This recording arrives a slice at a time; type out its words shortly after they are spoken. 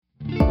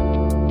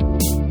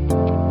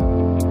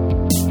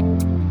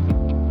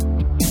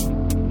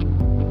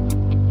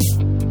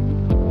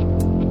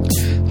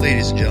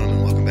ladies and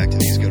gentlemen. Welcome back to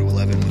These Go to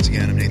 11. Once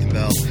again, I'm Nathan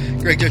Bell.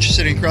 Greg Dutcher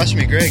sitting across from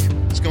me. Greg,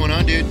 what's going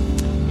on, dude?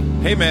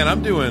 Hey, man,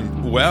 I'm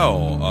doing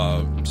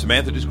well.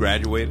 Samantha just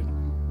graduated.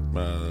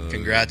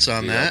 Congrats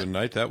on the that. other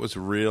night. That was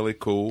really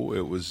cool.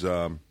 It was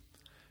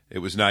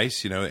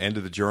nice, end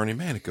of the journey.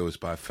 Man, it goes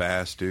by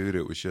fast, dude.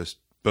 It was just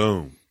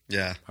boom.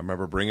 Yeah. I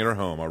remember bringing her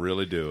home. I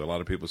really do. A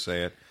lot of people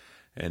say it.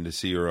 And to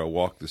see her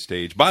walk the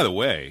stage. By the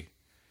way,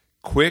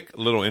 quick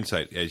little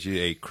insight. As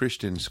a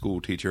Christian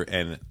school teacher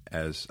and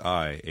as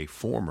a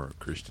former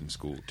Christian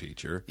school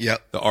teacher.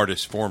 Yep. The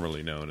artist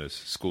formerly known as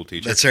school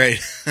teacher. That's right.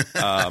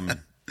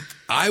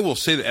 I will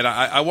say that, and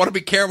I want to be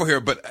careful here,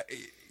 but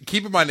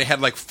keep in mind they had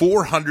like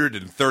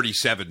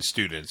 437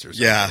 students or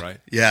something, right?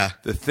 Yeah.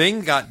 The thing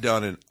got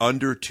done in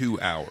under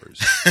 2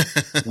 hours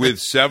with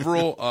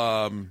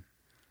several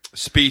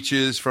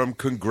speeches from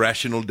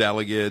congressional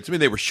delegates. I mean,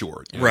 they were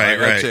short.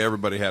 Right. I'd say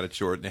everybody had it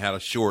short. And they had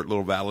a short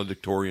little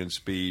valedictorian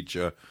speech,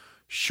 a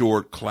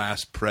short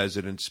class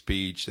president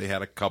speech. They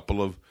had a couple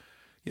of,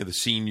 the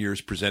seniors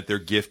present their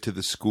gift to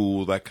the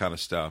school, that kind of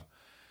stuff.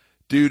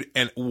 Dude,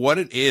 and what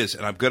it is,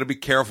 and I'm going to be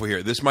careful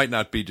here, this might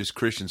not be just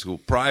Christian school,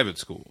 private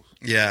schools.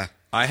 Yeah.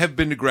 I have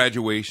been to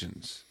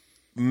graduations,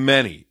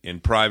 many in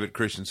private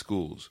Christian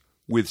schools,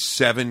 with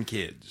 7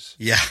 kids.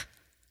 Yeah.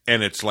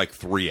 And it's like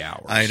 3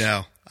 hours. I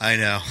know.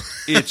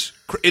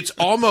 It's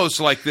almost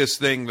like this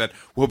thing that,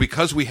 well,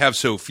 because we have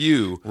so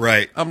few.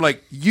 Right. I'm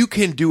like, you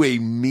can do a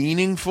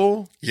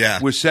meaningful,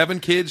 with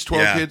 7 kids,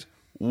 12 kids,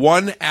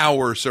 1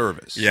 hour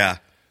service. Yeah.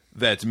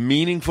 That's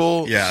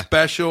meaningful,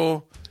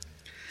 special.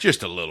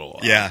 Just a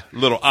little,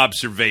 little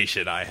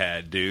observation I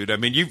had, dude. I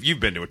mean, you've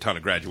been to a ton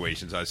of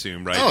graduations, I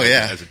assume, right? Oh,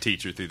 yeah. As a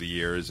teacher through the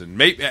years, and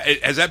maybe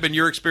has that been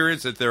your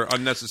experience that they're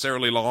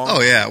unnecessarily long?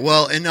 Oh, yeah.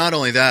 Well, and not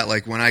only that,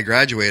 like when I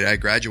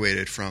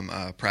graduated from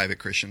a private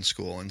Christian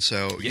school, and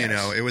so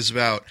it was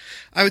about,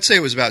 I would say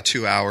it was about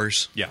 2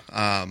 hours.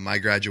 Yeah. My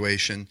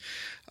graduation.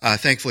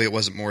 Thankfully, it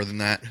wasn't more than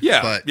that.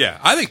 Yeah. But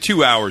I think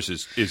 2 hours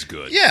is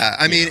good. Yeah.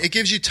 I mean, it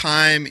gives you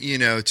time,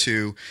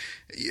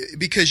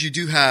 because you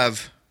do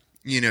have.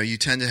 You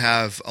tend to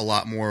have a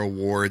lot more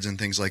awards and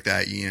things like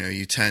that.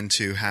 You tend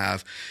to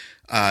have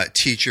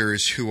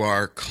teachers who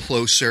are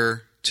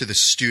closer to the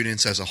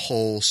students as a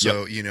whole.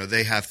 So,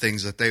 they have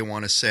things that they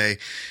want to say.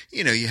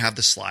 You have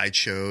the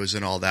slideshows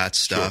and all that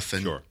stuff.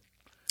 Sure.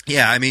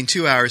 Yeah, I mean,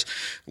 2 hours.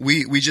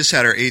 We just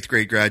had our 8th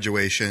grade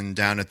graduation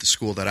down at the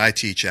school that I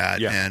teach at.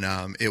 Yeah.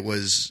 And it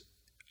was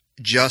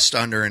just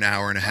under an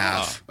hour and a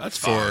half. That's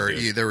fine,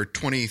 dude. There were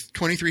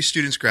 23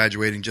 students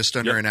graduating, just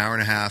under an hour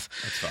and a half.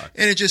 That's fine.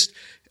 And it just...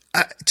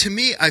 to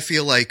me, I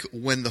feel like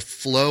when the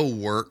flow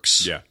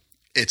works,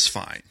 it's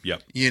fine.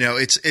 Yep.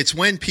 It's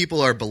when people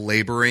are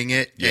belaboring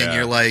it, and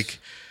you're like,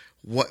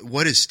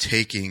 what is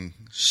taking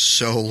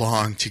so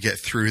long to get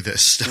through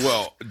this stuff?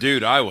 Well,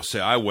 dude, I will say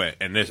I went,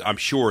 and I'm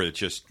sure it's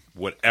just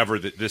whatever.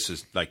 This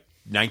is like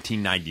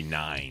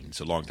 1999. It's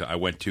a long time. I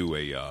went to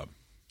a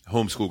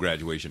homeschool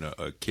graduation,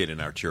 a kid in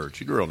our church.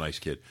 He's a real nice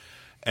kid.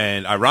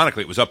 And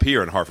ironically, it was up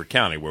here in Harford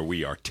County where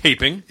we are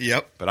taping.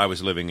 Yep. But I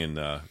was living in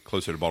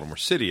closer to Baltimore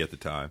City at the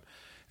time,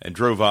 and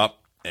drove up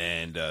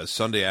and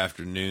Sunday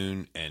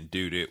afternoon, and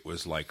dude, it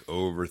was like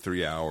over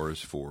 3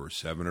 hours for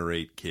 7 or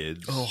 8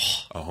 kids. Oh.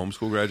 A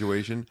homeschool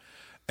graduation.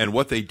 And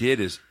what they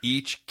did is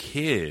each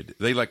kid,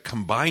 they like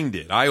combined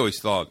it. I always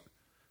thought,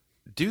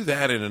 do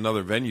that in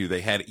another venue.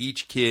 They had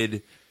each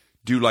kid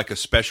do like a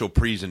special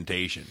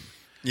presentation.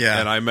 Yeah.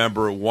 And I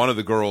remember one of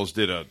the girls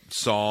did a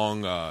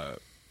song.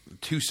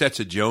 2 Sets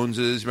of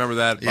Joneses. Remember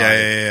that?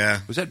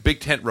 Yeah. Was that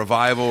Big Tent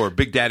Revival or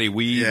Big Daddy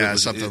Weave? Yeah,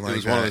 something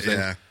like that. One of those things.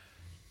 Yeah.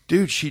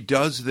 Dude, she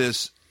does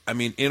this,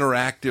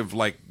 interactive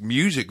like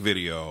music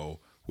video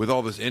with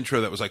all this intro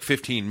that was like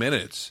 15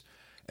 minutes.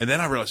 And then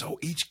I realized,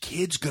 each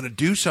kid's going to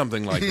do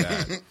something like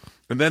that.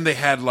 And then they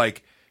had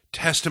like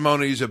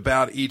testimonies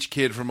about each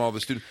kid from all the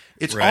students.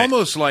 It's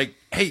almost like,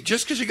 hey,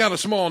 just because you got a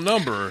small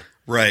number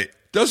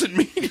doesn't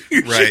mean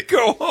you should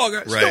go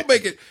hog. Still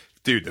make it.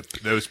 Dude,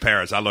 those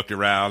parents, I looked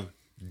around.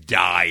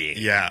 Dying.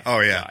 Yeah. Oh,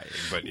 yeah. Dying.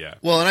 But yeah.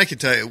 Well, and I can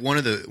tell you, one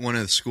of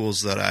the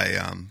schools that I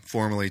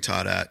formerly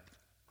taught at,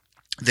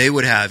 they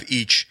would have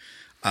each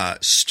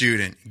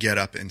student get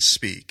up and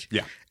speak.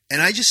 Yeah.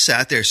 And I just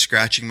sat there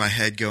scratching my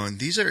head going,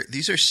 these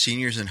are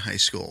seniors in high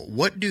school.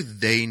 What do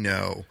they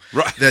know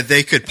that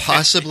they could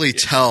possibly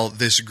tell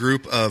this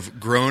group of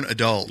grown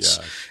adults?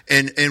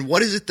 Yeah. And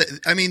what is it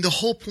that, the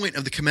whole point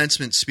of the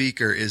commencement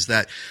speaker is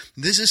that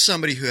this is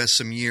somebody who has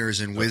some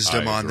years and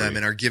wisdom on them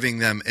and are giving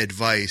them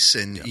advice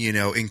and,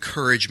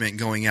 encouragement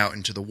going out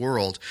into the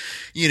world.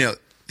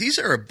 These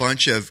are a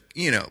bunch of,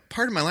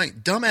 pardon my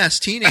language, dumbass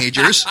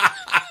teenagers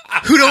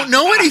who don't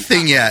know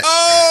anything yet.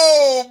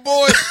 Oh,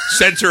 boy.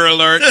 Censor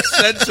alert.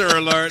 Censor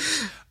alert.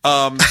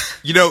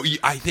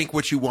 I think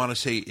what you want to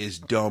say is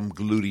dumb,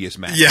 gluteus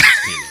maximus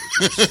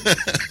teenagers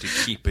to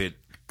keep it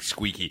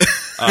squeaky.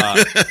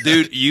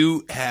 Dude,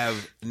 you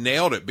have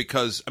nailed it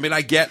because,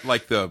 I get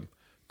like the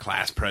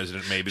class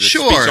president maybe that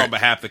speaks on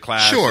behalf of the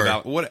class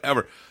about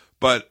whatever.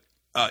 But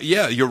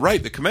Yeah, you're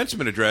right. The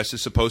commencement address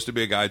is supposed to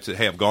be a guy that said,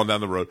 hey, I've gone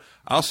down the road.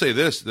 I'll say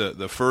this,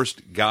 the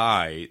first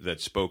guy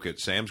that spoke at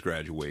Sam's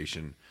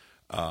graduation,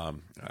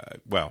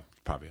 well,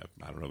 probably,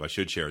 I don't know if I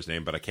should share his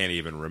name, but I can't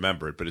even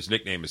remember it, but his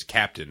nickname is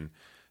Captain.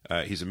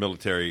 He's a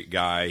military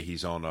guy.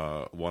 He's on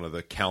one of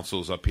the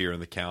councils up here in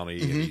the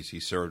county, and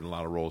he's served in a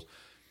lot of roles.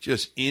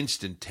 Just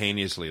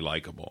instantaneously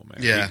likable,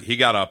 man. Yeah. He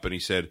got up and he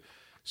said,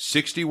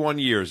 61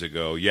 years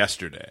ago,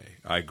 yesterday,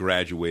 I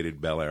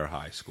graduated Bel Air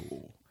High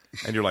School.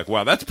 And you're like,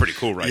 wow, that's pretty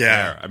cool right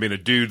there. I mean, a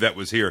dude that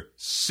was here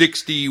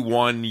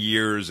 61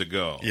 years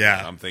ago. Yeah.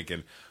 And I'm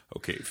thinking,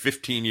 okay,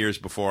 15 years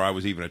before I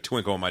was even a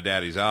twinkle in my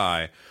daddy's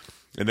eye.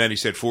 And then he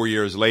said 4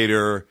 years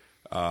later,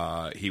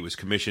 he was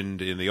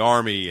commissioned in the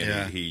Army,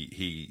 and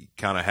he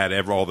kind of had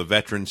all the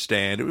veterans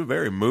stand. It was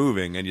very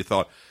moving, and you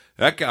thought,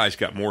 that guy's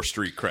got more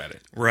street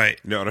credit. Right.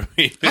 You know what I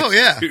mean? Oh,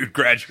 yeah. Dude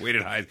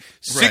graduated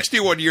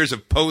 61 years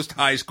of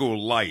post-high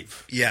school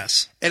life.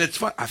 Yes. And it's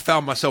fun. I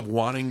found myself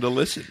wanting to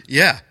listen.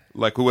 Yeah.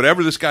 Like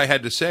whatever this guy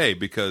had to say,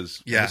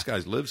 because this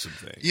guy's lived some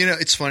things. You know,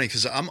 it's funny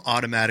because I'm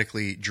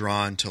automatically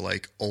drawn to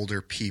like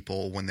older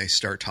people when they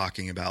start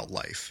talking about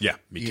life. Yeah,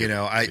 me too. You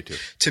know, Me too.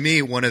 To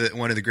me, one of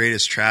the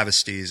greatest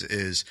travesties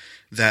is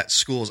that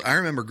schools. I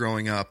remember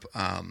growing up.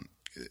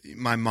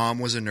 My mom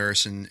was a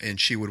nurse,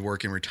 and she would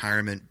work in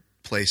retirement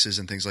places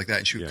and things like that,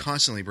 and she would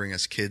constantly bring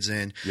us kids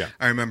in. Yeah.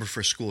 I remember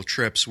for school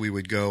trips, we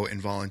would go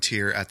and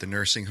volunteer at the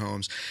nursing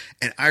homes,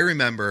 and I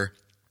remember.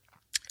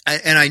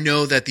 And I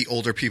know that the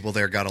older people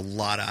there got a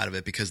lot out of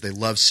it because they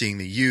loved seeing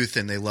the youth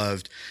and they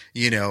loved,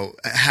 you know,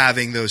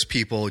 having those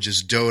people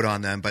just dote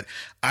on them. But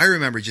I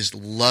remember just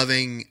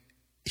loving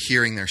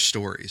hearing their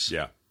stories.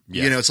 Yeah.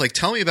 You know, it's like,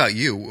 tell me about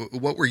you.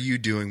 What were you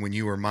doing when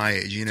you were my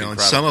age? You know, and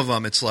incredible. some of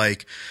them, it's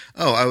like,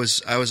 oh, I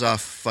was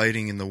off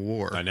fighting in the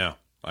war. I know.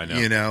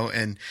 You know,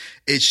 and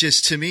it's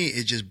just, to me,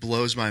 it just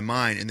blows my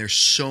mind. And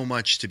there's so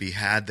much to be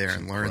had there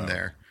and learned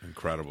there.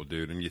 Incredible,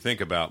 dude. And you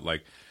think about,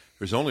 like,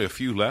 there's only a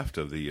few left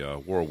of the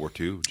World War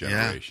II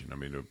generation. I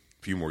mean, a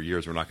few more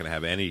years, we're not going to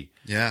have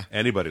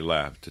anybody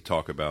left to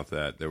talk about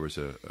that. There was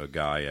a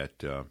guy at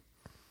the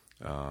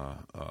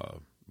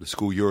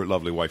school your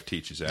lovely wife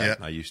teaches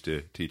at, I used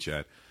to teach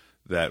at,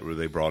 that where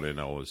they brought in,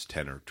 it was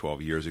 10 or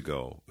 12 years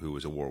ago, who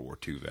was a World War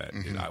II vet.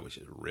 And I was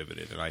just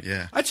riveted. And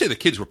I'd say the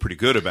kids were pretty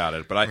good about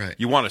it, but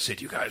you want to say,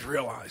 do you guys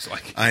realize,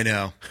 like, I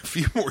know, a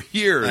few more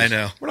years, I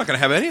know, we're not going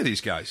to have any of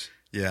these guys.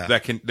 Yeah,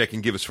 that can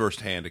give us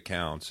firsthand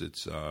accounts.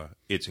 It's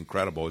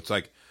incredible. It's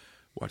like,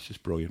 watch this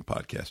brilliant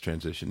podcast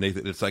transition,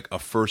 Nathan. It's like a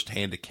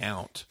firsthand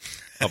account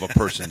of a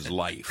person's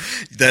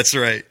life. That's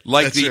right.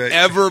 Like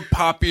ever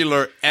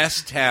popular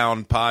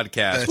S-Town podcast.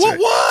 That's right.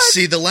 What?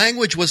 See, the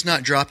language was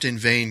not dropped in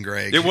vain,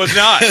 Greg. It was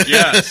not.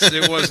 Yes,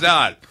 it was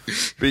not.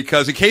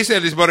 Because in case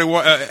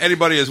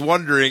anybody is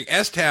wondering,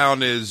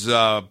 S-Town is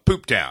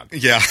Poop Town.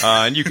 Yeah.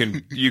 And you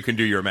can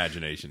do your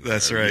imagination.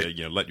 That's right.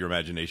 You know, let your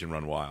imagination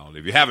run wild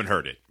if you haven't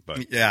heard it.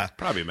 But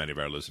probably many of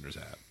our listeners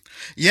have.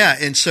 Yeah,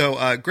 and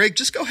so, Greg,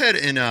 just go ahead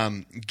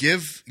and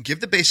give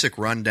the basic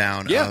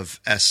rundown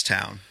of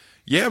S-Town.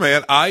 Yeah,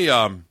 man.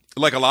 I,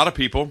 like a lot of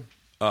people,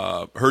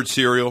 heard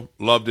Serial,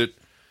 loved it.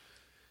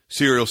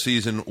 Serial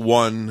Season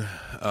 1,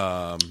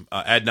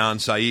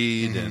 Adnan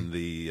Syed and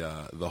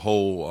the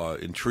whole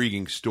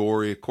intriguing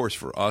story. Of course,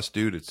 for us,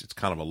 dude, it's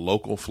kind of a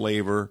local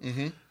flavor.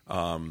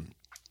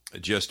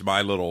 Just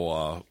my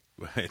little,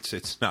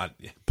 it's not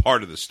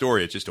part of the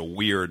story. It's just a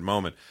weird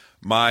moment.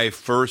 My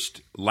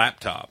first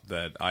laptop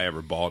that I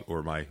ever bought,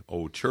 or my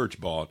old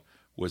church bought,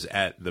 was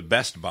at the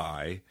Best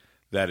Buy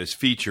that is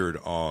featured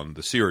on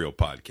the Serial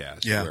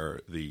podcast,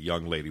 where the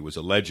young lady was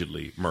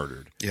allegedly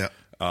murdered. Yeah.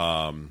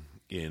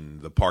 In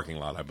the parking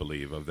lot, I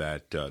believe, of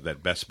that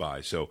Best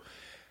Buy. So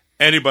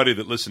anybody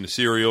that listened to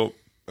Serial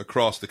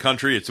across the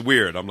country, it's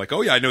weird. I'm like,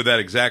 oh yeah, I know that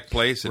exact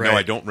place. And no,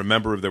 I don't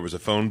remember if there was a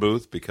phone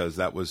booth, because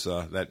that was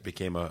that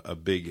became a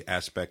big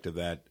aspect of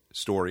that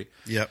story.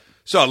 Yep.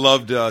 So I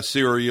loved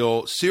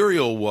Serial.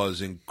 Serial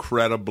was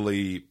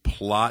incredibly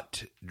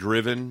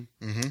plot-driven.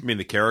 I mean,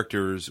 the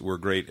characters were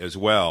great as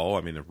well.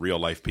 I mean, the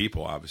real-life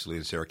people, obviously.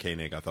 And Sarah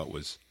Koenig, I thought,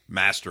 was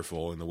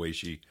masterful in the way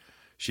she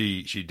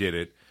did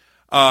it.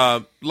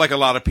 Like a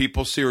lot of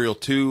people, Serial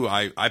 2,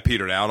 I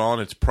petered out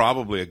on. It's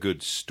probably a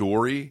good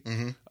story,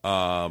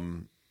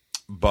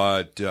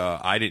 but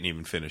I didn't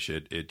even finish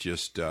it. It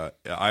just I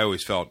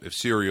always felt if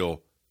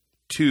Serial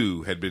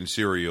 2 had been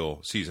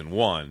Serial Season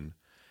 1,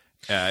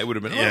 it would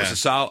have been it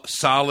was a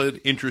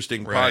solid,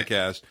 interesting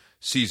podcast.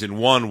 Season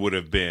 1 would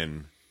have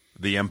been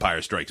The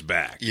Empire Strikes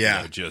Back.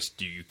 Yeah. You know,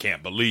 you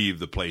can't believe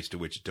the place to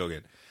which it took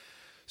it.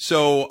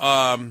 So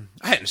I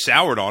hadn't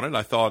soured on it.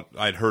 I thought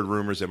I'd heard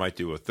rumors they might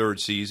do a third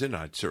season.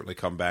 I'd certainly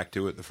come back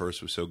to it. The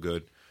first was so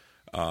good.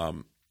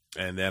 And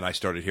then I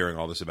started hearing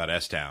all this about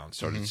S-Town,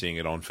 started seeing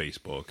it on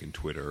Facebook and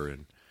Twitter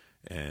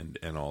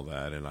and all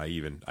that. And I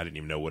didn't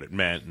even know what it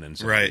meant. And then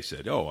somebody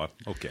said, oh,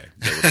 okay,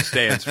 that's what it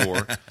stands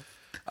for.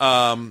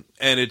 And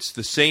it's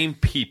the same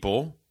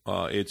people.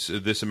 It's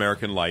This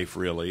American Life,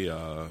 really.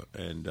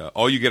 And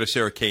all you get of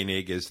Sarah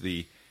Koenig is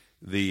the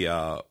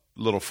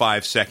little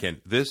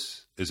 5-second,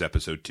 this is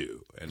episode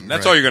 2. And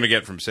that's all you're going to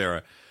get from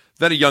Sarah.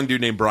 Then a young dude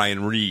named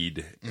Brian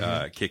Reed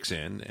kicks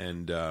in,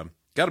 and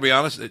got to be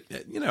honest,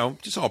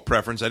 just all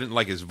preference. I didn't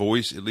like his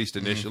voice, at least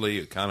initially.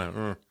 It kind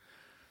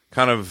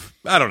of,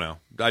 I don't know.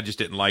 I just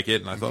didn't like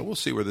it, and I thought, we'll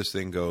see where this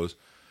thing goes.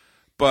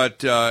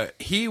 But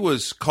he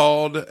was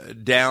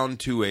called down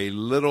to a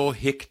little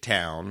hick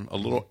town, a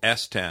little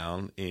S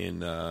town in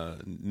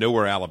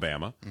nowhere,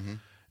 Alabama,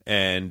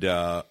 and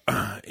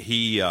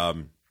he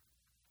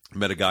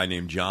met a guy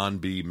named John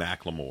B.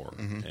 McLemore,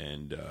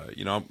 and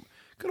I'm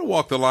going to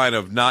walk the line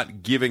of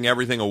not giving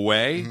everything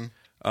away.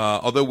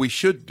 Although we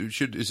should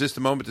is this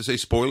the moment to say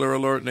spoiler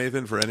alert,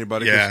 Nathan, for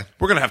anybody? Yeah.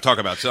 We're going to have to talk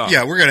about some.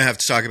 Yeah, we're going to have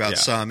to talk about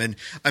some. And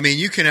I mean,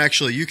 you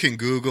can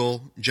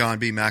Google John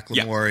B.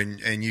 McLemore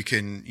and you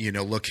can,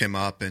 look him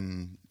up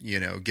and,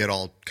 get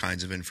all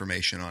kinds of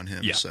information on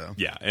him. Yeah. So.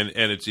 Yeah. And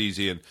it's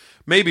easy. And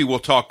maybe we'll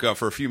talk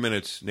for a few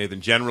minutes,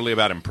 Nathan, generally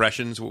about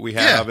impressions, what we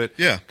have of it.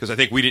 Yeah. Because I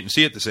think we didn't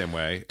see it the same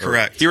way.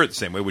 Correct. Or hear it the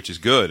same way, which is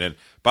good. And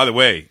by the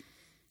way,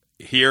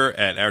 here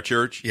at our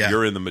church,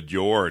 you're in the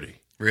majority.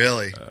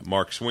 Really?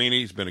 Mark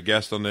Sweeney's been a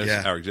guest on this.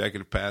 Yeah. Our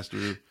executive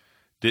pastor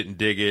didn't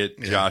dig it.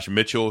 Yeah. Josh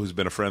Mitchell, who's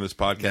been a friend of this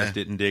podcast,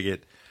 didn't dig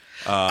it.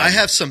 I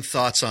have some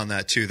thoughts on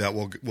that too that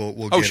we'll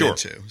get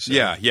into. So.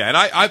 Yeah, and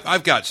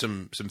I've got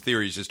some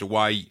theories as to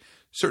why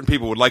certain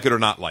people would like it or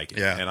not like it.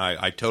 Yeah. And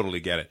I totally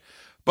get it.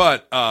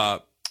 But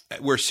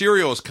where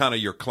Serial is kind of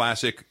your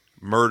classic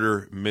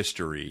murder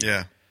mystery.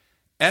 Yeah.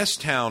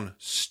 S-Town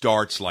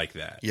starts like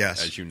that.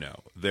 Yes. As you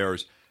know,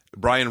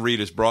 Brian Reed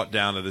is brought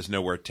down to this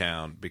nowhere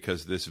town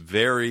because this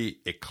very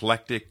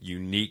eclectic,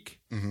 unique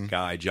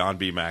guy, John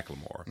B.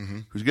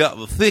 McLemore, who's got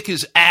the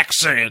thickest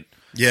accent,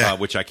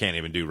 which I can't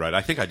even do right.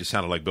 I think I just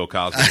sounded like Bill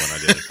Cosby when I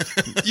did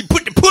it. You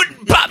put the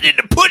pudding, popped in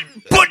the pudding.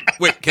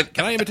 Wait,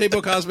 can I imitate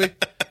Bill Cosby?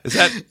 Is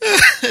that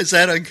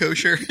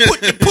unkosher?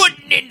 Put the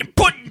pudding in the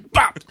pudding,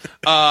 popped.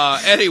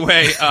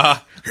 Anyway, I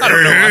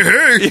don't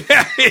know.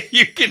 Yeah,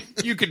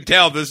 you can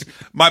tell this.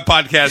 My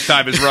podcast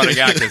time is running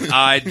out because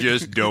I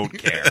just don't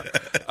care.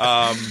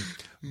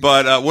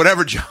 But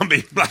whatever John B.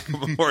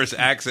 McLemore's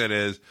accent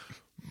is,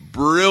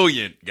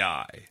 brilliant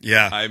guy.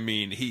 Yeah, I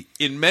mean,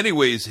 in many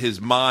ways his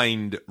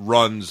mind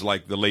runs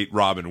like the late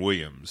Robin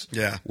Williams.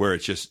 Yeah, where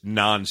it's just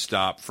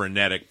nonstop,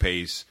 frenetic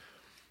pace,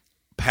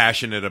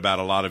 passionate about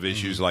a lot of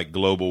issues like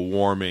global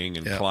warming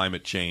and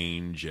climate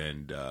change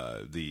and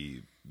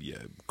the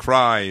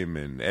crime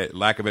and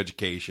lack of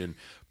education,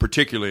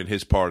 particularly in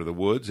his part of the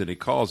woods, and he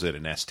calls it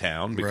an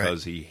S-Town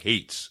because he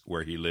hates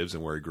where he lives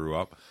and where he grew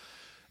up.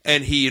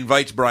 And he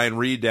invites Brian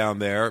Reed down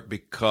there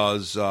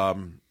because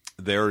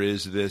there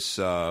is this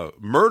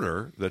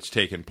murder that's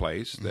taken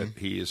place that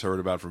he has heard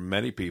about from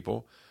many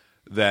people,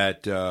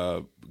 that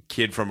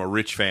kid from a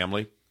rich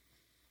family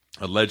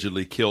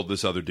allegedly killed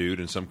this other dude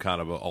in some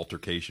kind of an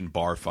altercation,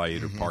 bar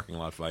fight or parking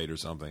lot fight or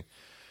something,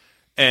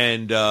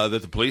 and that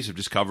the police have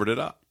just covered it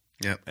up.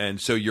 Yep. And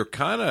so you're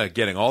kind of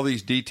getting all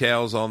these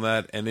details on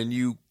that, and then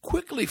you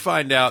quickly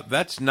find out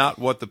that's not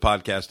what the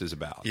podcast is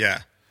about.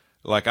 Yeah.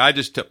 Like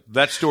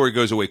that story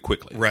goes away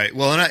quickly. Right.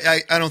 Well, and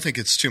I don't think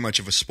it's too much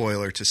of a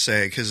spoiler to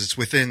say, because it's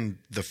within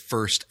the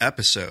first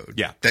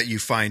episode that you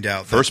find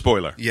out. First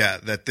spoiler. Yeah,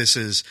 that this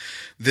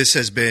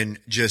has been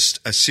just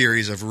a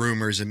series of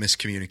rumors and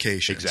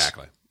miscommunications.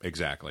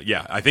 Exactly.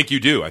 Yeah, I think you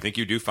do. I think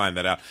you do find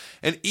that out.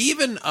 And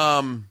even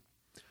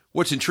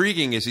what's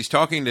intriguing is he's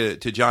talking to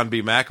John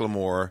B.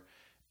 McLemore,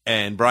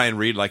 and Brian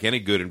Reed, like any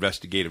good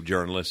investigative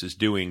journalist, is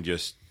doing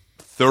just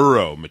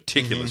thorough,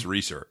 meticulous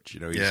research.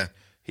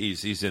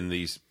 He's in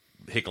these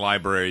hick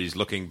libraries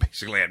looking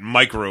basically at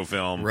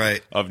microfilm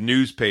of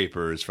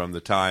newspapers from the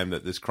time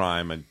that this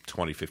crime in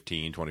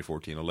 2015,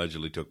 2014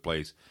 allegedly took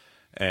place,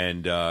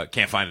 and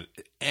can't find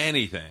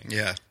anything.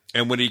 Yeah.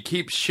 And when he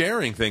keeps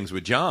sharing things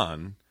with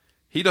John,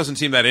 he doesn't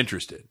seem that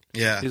interested.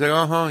 Yeah. He's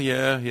like,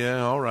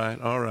 yeah, all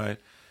right.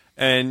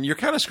 And you're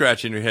kind of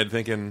scratching your head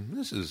thinking,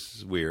 this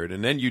is weird.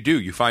 And then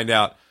you find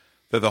out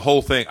that the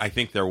whole thing, I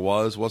think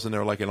wasn't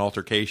there like an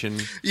altercation?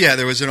 Yeah,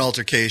 there was an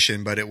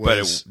altercation, but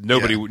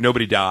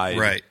nobody died.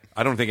 Right.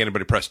 I don't think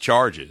anybody pressed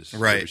charges.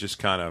 Right. It was just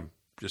kind of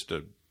just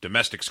a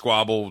domestic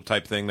squabble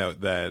type thing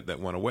that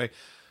went away.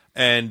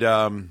 And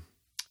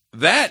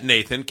that,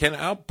 Nathan,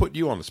 I'll put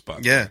you on the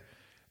spot. Yeah.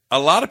 A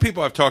lot of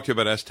people I've talked to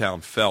about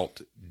S-Town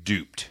felt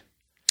duped.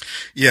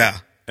 Yeah.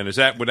 And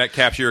would that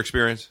capture your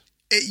experience?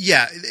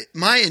 Yeah,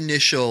 my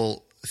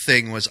initial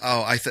thing was,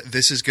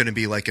 this is going to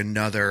be like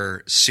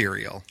another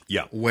serial.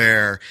 Yeah.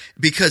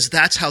 Because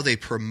that's how they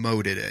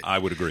promoted it. I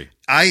would agree.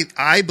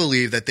 I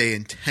believe that they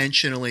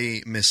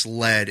intentionally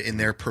misled in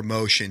their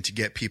promotion to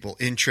get people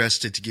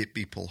interested, to get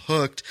people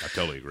hooked. I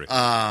totally agree.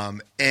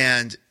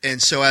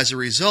 And so as a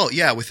result,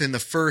 within the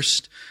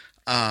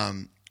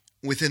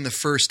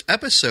first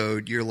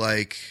episode, you're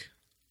like,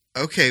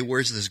 okay,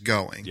 where's this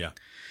going? Yeah.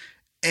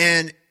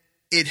 And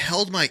it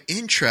held my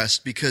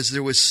interest because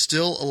there was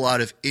still a lot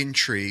of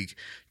intrigue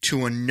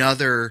to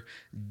another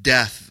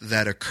death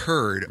that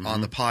occurred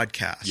on the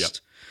podcast. Yep.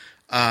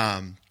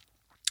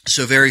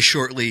 So very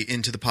shortly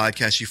into the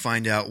podcast, you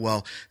find out,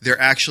 well, there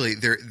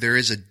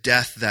is a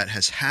death that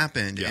has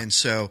happened. Yeah. And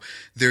so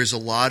there's a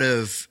lot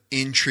of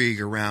intrigue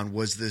around,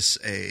 was this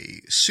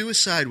a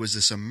suicide? Was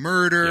this a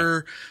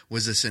murder? Yeah.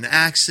 Was this an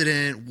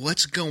accident?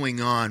 What's going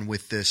on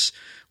with this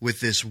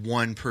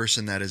one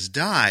person that has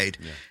died?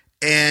 Yeah.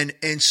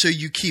 And so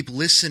you keep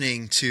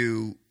listening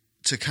to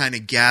kind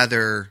of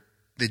gather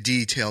the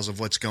details of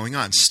what's going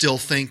on, still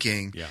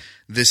thinking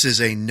this is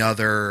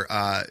another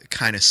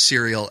kind of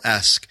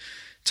serial-esque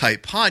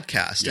type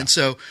podcast. And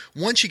so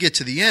once you get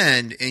to the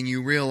end and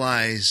you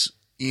realize,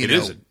 it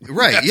isn't.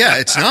 Right, yeah,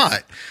 it's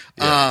not.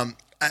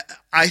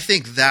 I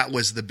think that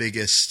was the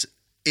biggest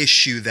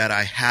issue that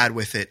I had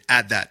with it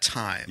at that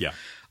time. Yeah.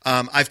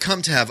 I've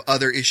come to have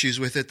other issues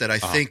with it that I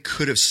think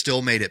could have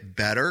still made it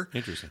better.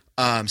 Interesting.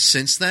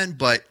 Since then,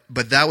 but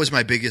that was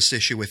my biggest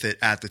issue with it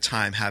at the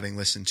time, having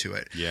listened to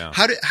it. Yeah.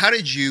 How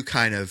did you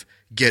kind of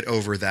get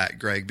over that,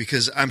 Greg?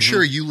 Because I'm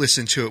sure you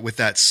listened to it with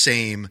that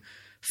same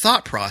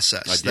thought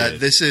process, that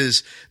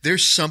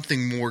there's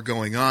something more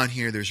going on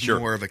here. There's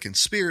more of a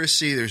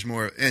conspiracy. There's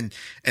more, and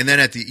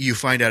then you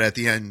find out at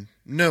the end,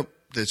 nope,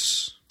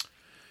 this.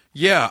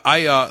 Yeah,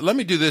 let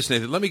me do this,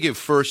 Nathan. Let me give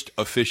first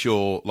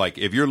official, like,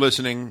 if you're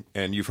listening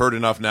and you've heard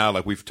enough now,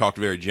 like we've talked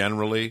very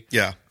generally.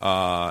 Yeah.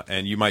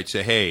 And you might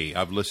say, hey,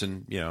 I've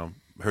listened,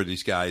 heard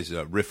these guys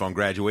riff on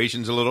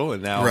Graduations a little,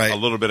 and now a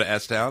little bit of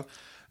S-Town.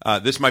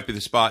 This might be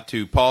the spot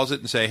to pause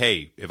it and say,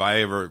 hey, if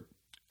I ever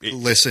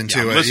listen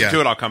to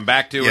it, I'll come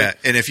back to it. Yeah,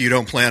 and if you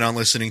don't plan on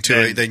listening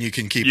to it, then you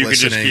can keep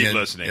listening. You can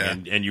just keep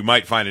listening, and you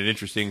might find it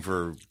interesting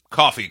for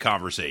coffee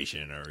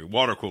conversation or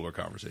water cooler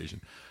conversation.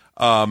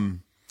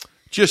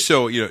 Just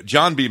so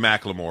John B.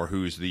 McLemore,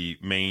 who's the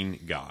main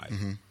guy,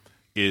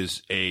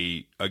 is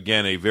a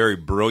very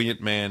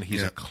brilliant man.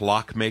 He's a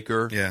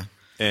clockmaker. Yeah.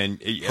 And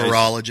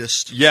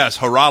horologist. Yes,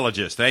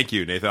 horologist. Thank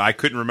you, Nathan. I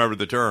couldn't remember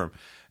the term.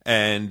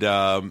 And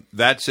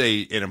that's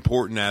an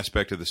important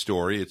aspect of the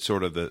story. It's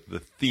sort of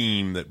the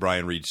theme that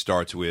Brian Reed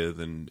starts with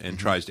and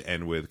tries to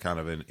end with, kind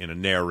of in a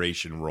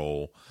narration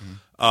role.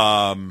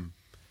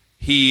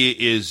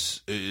 He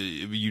is a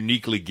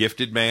uniquely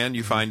gifted man,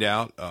 you find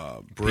out.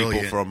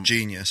 Brilliant, people from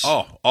genius.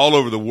 All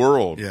over the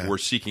world were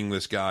seeking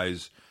this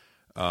guy's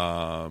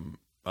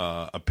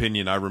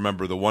opinion. I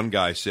remember the one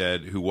guy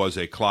said, who was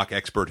a clock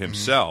expert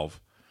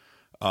himself,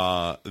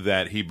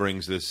 that he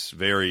brings this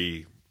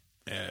very,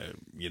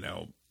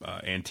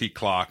 antique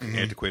clock,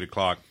 antiquated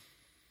clock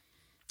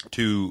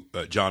to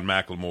John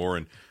McLemore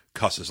and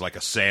cusses like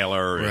a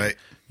sailor. And,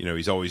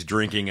 he's always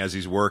drinking as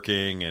he's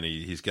working, and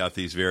he's got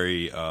these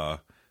very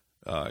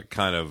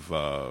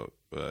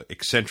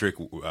eccentric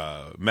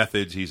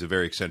methods. He's a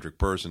very eccentric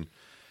person.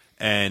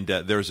 And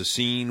there's a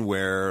scene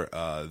where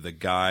the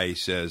guy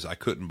says, I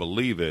couldn't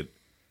believe it.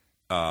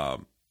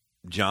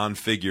 John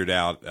figured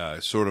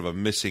out sort of a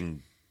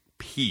missing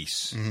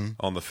piece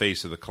on the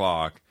face of the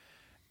clock,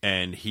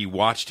 and he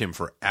watched him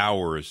for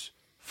hours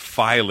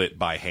file it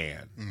by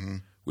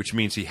hand, which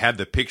means he had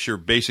the picture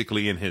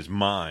basically in his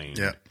mind.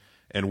 Yeah.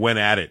 And went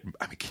at it.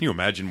 I mean, can you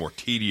imagine more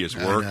tedious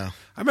work? I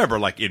remember,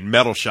 like, in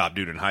Metal Shop,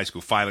 dude, in high school,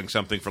 filing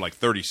something for like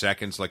 30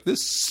 seconds. Like, this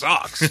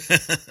sucks.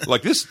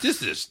 Like, this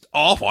is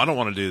awful. I don't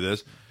want to do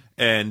this.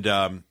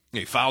 And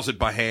he files it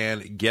by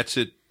hand, gets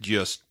it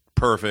just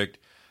perfect.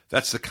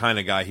 That's the kind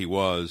of guy he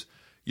was.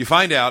 You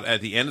find out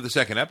at the end of the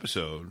second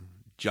episode,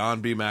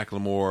 John B.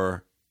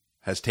 McLemore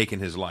has taken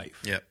his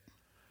life. Yep.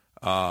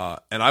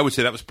 And I would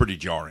say that was pretty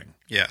jarring.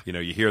 Yeah.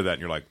 You hear that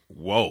and you're like,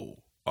 whoa.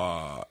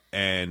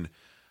 And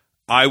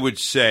I would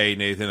say,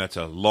 Nathan, that's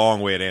a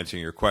long way at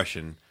answering your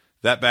question.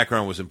 That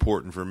background was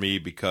important for me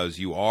because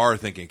you are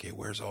thinking, okay,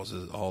 where's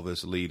all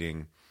this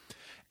leading?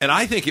 And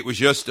I think it was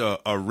just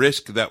a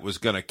risk that was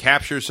going to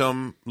capture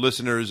some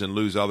listeners and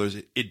lose others.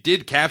 It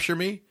did capture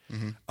me.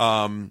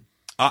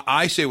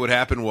 I say what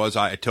happened was,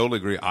 I totally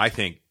agree. I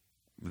think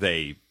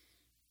they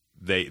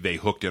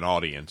hooked an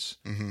audience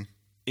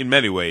in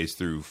many ways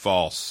through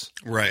false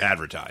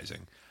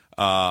advertising.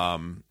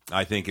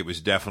 I think it was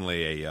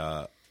definitely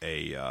a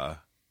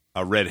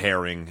red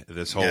herring,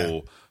 this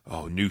whole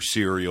new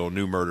serial,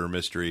 new murder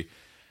mystery.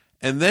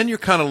 And then you're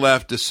kind of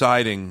left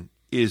deciding,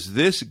 is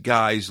this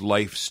guy's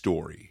life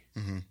story,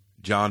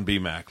 John B.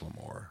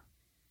 McLemore,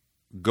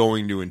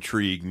 going to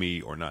intrigue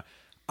me or not?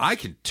 I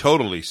can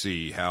totally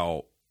see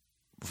how,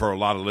 for a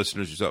lot of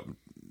listeners,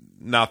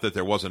 not that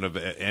there wasn't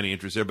any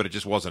interest there, but it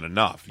just wasn't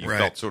enough. You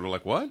felt sort of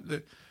like, what?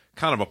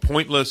 Kind of a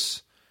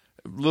pointless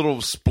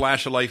little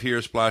splash of life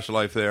here, splash of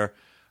life there.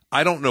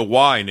 I don't know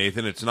why,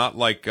 Nathan. It's not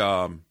like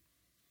I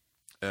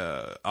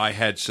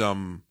had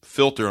some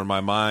filter in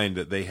my mind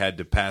that they had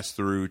to pass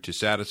through to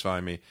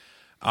satisfy me.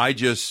 I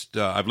just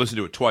I've listened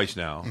to it twice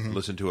now.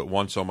 Listened to it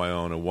once on my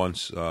own and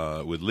once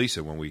with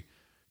Lisa when we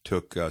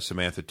took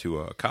Samantha to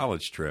a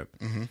college trip.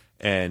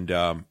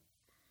 And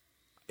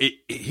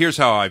here's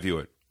how I view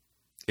it.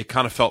 It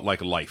kind of felt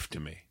like life to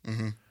me.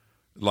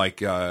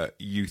 Like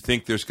you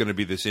think there's going to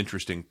be this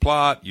interesting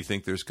plot. You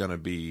think there's going to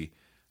be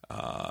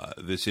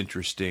this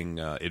interesting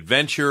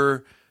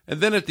adventure. And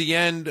then at the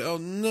end, oh,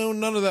 no,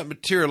 none of that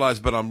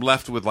materialized, but I'm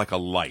left with like a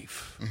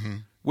life.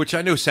 which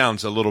I know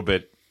sounds a little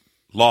bit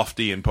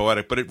lofty and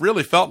poetic, but it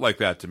really felt like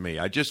that to me.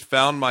 I just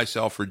found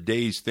myself for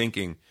days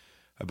thinking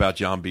about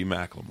John B.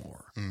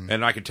 McLemore.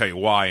 And I can tell you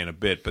why in a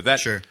bit, but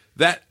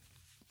that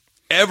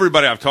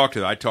everybody I've talked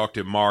to, I talked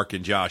to Mark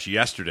and Josh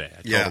yesterday.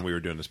 I told them we were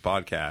doing this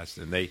podcast,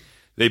 and they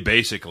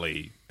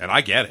basically, and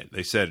I get it,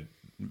 they said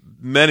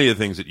many of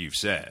the things that you've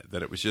said,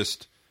 that it was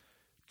just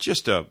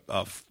a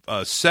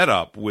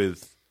setup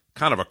with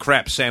kind of a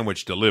crap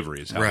sandwich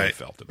delivery is how they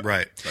felt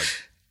about it.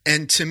 But,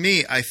 and to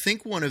me, I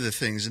think one of the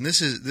things, and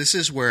this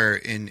is where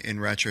in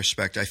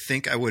retrospect, I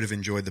think I would have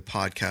enjoyed the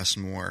podcast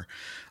more.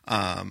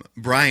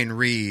 Brian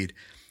Reed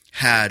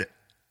had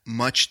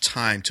much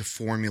time to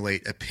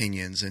formulate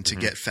opinions and to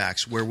get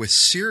facts, where with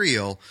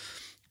Serial,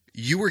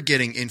 you were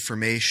getting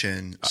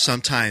information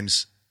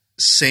sometimes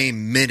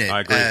same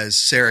minute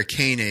as Sarah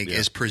Koenig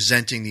is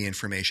presenting the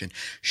information.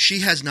 She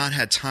has not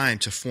had time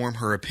to form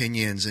her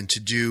opinions and to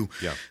do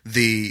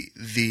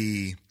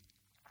the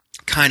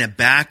kind of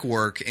back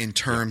work in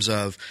terms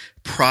of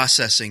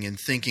processing and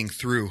thinking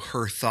through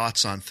her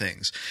thoughts on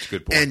things.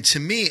 Good point. And to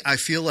me, I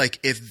feel like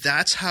if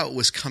that's how it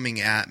was coming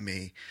at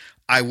me,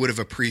 I would have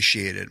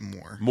appreciated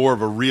more. More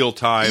of a real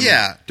time.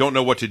 Yeah. Don't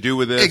know what to do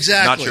with this.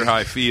 Exactly. Not sure how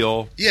I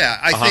feel. Yeah,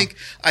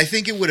 I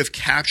think it would have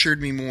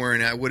captured me more,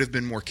 and I would have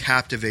been more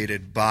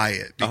captivated by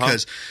it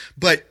because,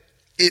 but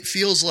it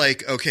feels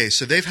like, okay,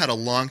 so they've had a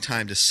long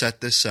time to set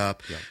this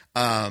up,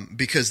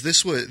 because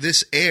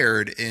this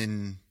aired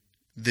in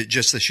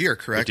just this year,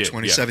 correct?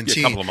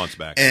 2017. A couple of months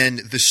back. And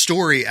the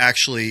story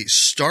actually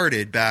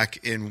started back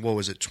in, what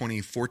was it,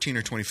 2014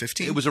 or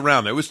 2015? It was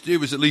around there. It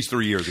was at least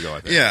 3 years ago,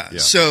 I think. Yeah.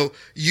 So,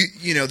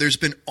 you know, there's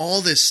been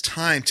all this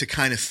time to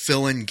kind of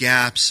fill in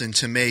gaps and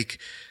to make,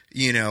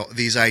 you know,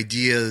 these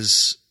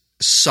ideas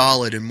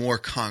solid and more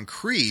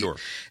concrete. Sure.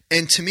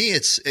 And to me,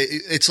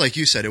 it's like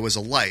you said, it was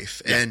a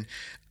life. Yeah. And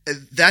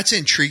that's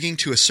intriguing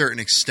to a certain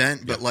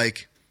extent, but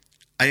like,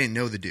 I didn't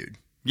know the dude.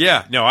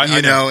 Yeah, no,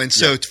 I know. And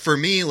so for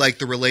me, like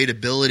the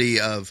relatability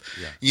of,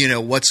 you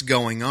know, what's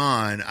going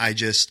on,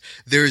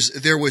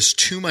 there was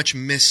too much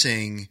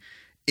missing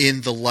in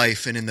the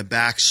life and in the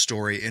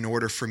backstory in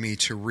order for me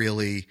to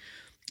really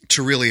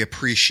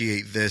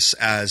appreciate this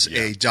as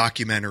a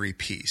documentary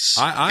piece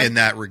in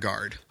that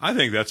regard. I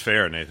think that's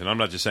fair, Nathan. I'm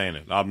not just saying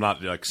it. I'm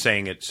not like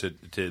saying it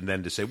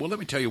to say, well, let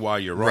me tell you why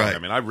you're wrong. Right. I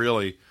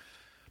mean,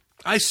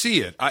 I see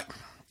it.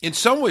 In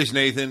some ways,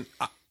 Nathan,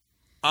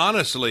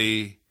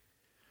 honestly,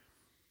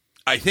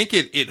 I think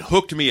it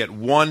hooked me at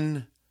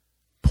one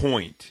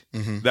point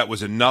that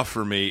was enough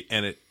for me,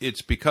 and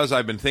it's because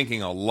I've been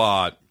thinking a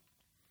lot.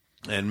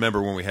 And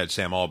remember when we had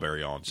Sam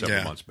Alberry on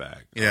several months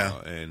back,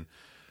 and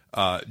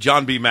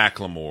John B.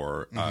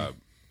 McLemore,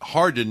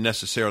 hard to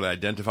necessarily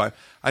identify.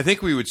 I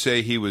think we would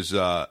say he was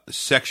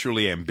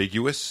sexually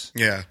ambiguous.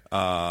 Yeah,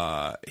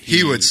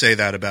 he would say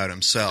that about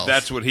himself.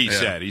 That's what he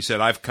said. He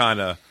said, "I've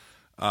kind of."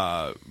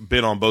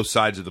 Been on both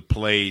sides of the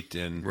plate,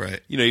 and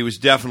you know, he was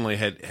definitely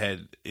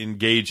had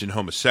engaged in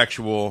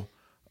homosexual,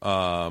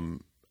 you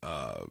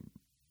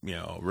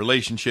know,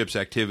 relationships,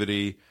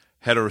 activity,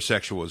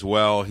 heterosexual as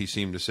well. He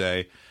seemed to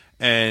say,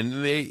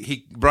 and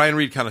Brian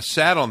Reed kind of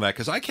sat on that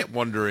because I kept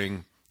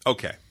wondering,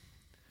 okay,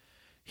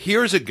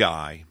 here's a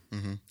guy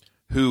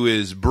who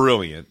is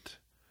brilliant,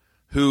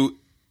 who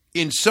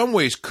in some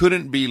ways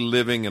couldn't be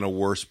living in a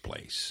worse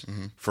place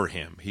for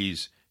him.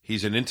 He's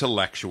an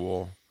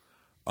intellectual.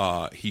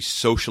 He's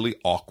socially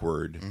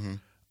awkward.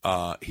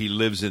 He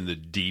lives in the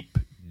deep,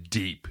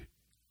 deep,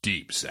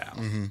 deep South.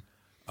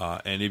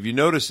 And if you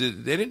notice, they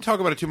didn't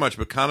talk about it too much,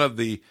 but kind of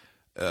the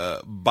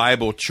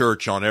Bible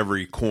church on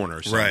every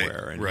corner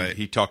somewhere. And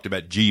he talked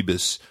about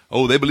Jeebus.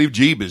 Oh, they believe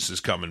Jeebus is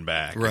coming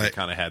back. Right. And he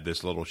kind of had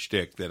this little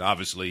shtick that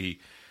obviously he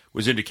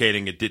was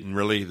indicating it didn't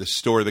really, the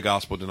story of the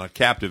gospel did not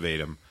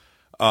captivate him.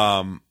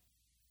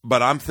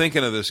 But I'm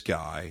thinking of this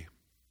guy,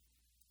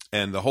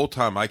 and the whole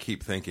time I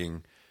keep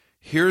thinking,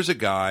 here's a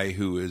guy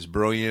who is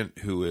brilliant,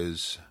 who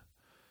is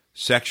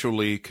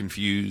sexually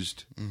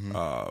confused,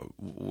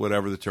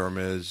 whatever the term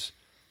is.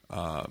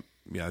 I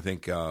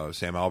think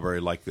Sam Alberry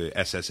liked the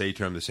SSA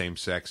term, the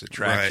same-sex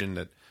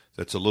attraction,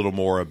 that's a little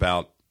more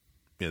about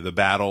the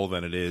battle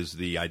than it is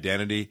the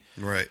identity.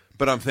 Right.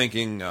 But I'm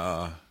thinking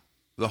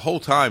the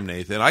whole time,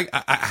 Nathan,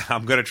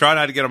 I'm going to try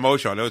not to get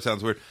emotional. I know it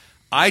sounds weird.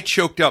 I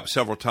choked up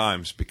several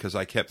times because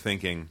I kept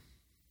thinking,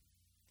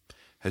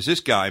 has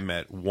this guy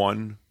met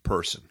one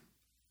person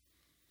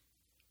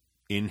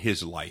in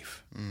his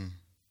life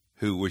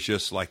who was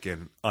just like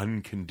an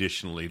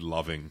unconditionally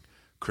loving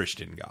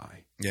Christian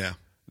guy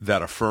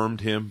that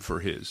affirmed him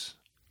for his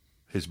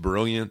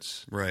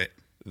brilliance? Right.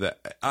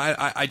 That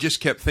I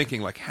just kept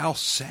thinking, like, how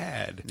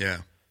sad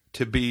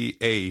to be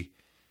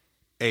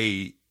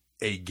a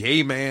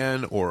gay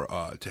man,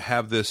 or to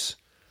have this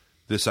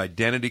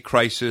identity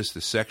crisis,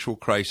 this sexual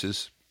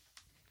crisis,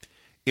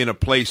 in a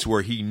place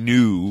where he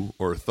knew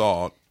or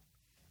thought,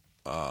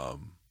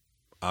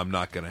 I'm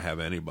not going to have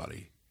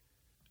anybody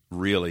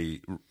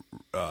really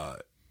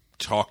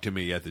talk to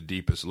me at the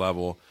deepest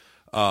level.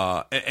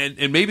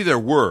 And maybe there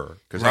were,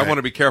 because I want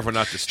to be careful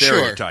not to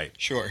stereotype.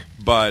 Sure.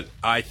 But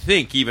I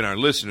think even our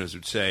listeners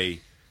would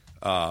say,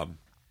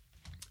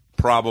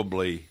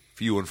 probably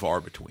few and far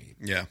between.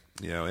 Yeah.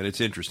 And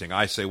it's interesting.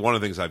 I say one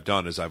of the things I've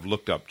done is I've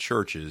looked up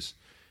churches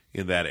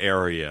in that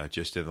area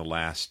just in the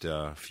last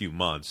few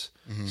months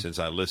since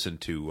I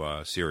listened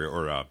to Syria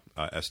or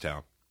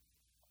S-Town.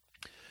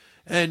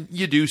 And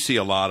you do see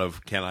a lot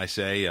of, can I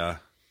say,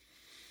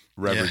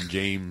 Reverend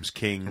James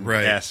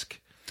King-esque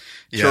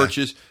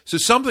churches. So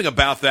something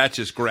about that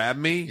just grabbed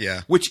me,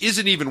 which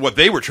isn't even what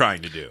they were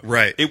trying to do.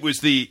 Right. It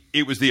was the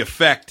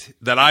effect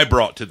that I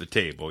brought to the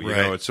table. You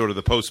know, it's sort of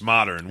the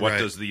postmodern. What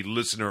does the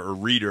listener or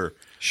reader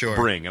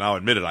bring? And I'll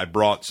admit it, I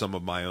brought some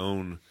of my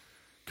own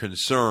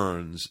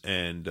concerns,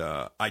 and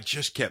I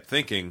just kept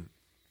thinking,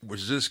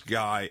 was this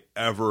guy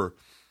ever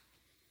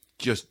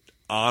just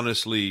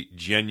honestly,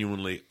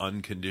 genuinely,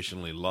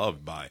 unconditionally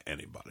loved by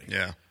anybody?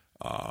 Yeah.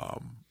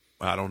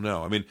 I don't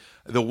know. I mean,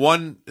 there were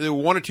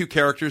one or two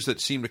characters that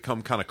seemed to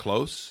come kind of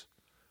close.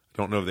 I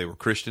don't know if they were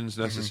Christians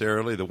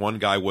necessarily. The one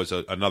guy was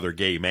another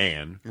gay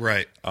man,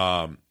 right?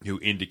 Who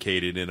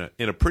indicated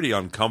in a pretty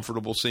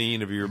uncomfortable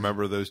scene, if you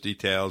remember those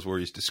details, where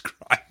he's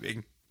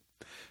describing.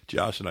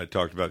 Josh and I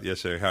talked about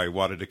yesterday how he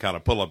wanted to kind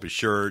of pull up his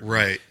shirt,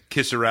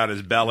 kiss around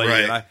his belly,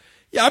 and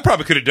I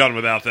probably could have done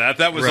without that.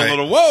 That was a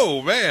little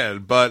whoa, man.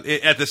 But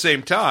at the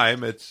same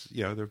time, it's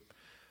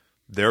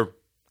they're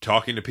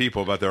talking to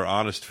people about their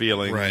honest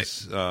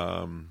feelings,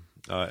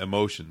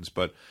 emotions.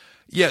 But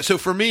yeah, so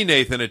for me,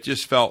 Nathan, it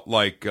just felt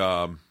like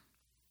I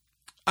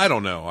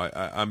don't know.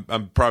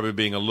 I'm probably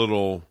being a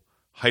little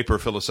hyper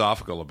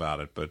philosophical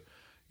about it, but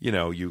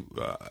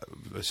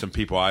some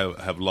people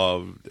I have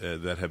loved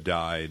that have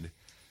died,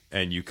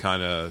 and you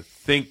kind of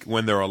think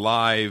when they're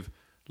alive,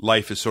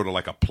 life is sort of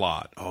like a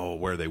plot. Oh,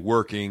 where are they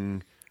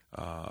working?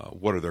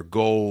 What are their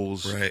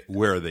goals? Right.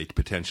 Where are they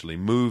potentially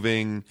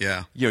moving?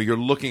 Yeah. You're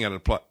looking at a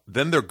plot.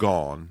 Then they're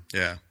gone.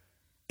 Yeah.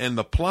 And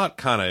the plot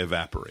kind of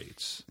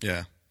evaporates.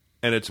 Yeah.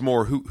 And it's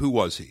more who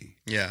was he?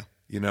 Yeah.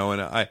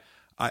 And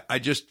I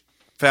just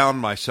found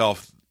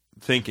myself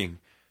thinking,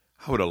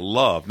 I would have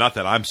loved, not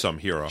that I'm some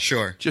hero,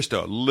 just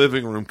a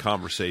living room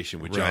conversation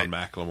with John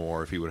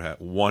McLemore if he would have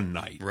had one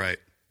night. Right.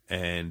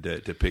 And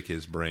to pick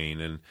his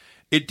brain. And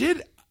it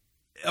did,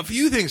 a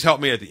few things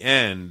helped me at the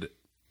end.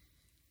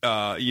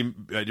 You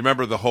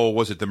remember the whole,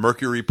 was it the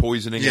mercury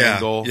poisoning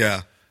angle?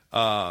 Yeah.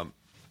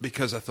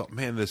 Because I thought,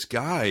 man, this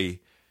guy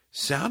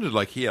sounded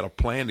like he had a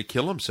plan to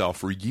kill himself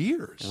for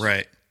years.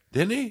 Right.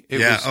 Didn't he?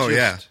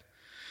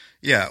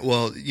 Yeah.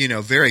 Well,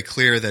 very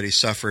clear that he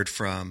suffered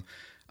from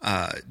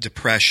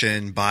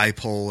depression,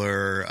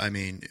 bipolar. I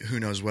mean,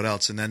 who knows what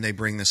else? And then they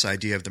bring this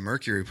idea of the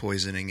mercury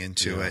poisoning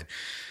into it.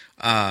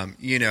 And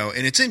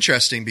it's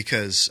interesting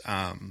because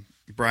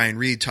Brian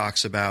Reed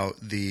talks about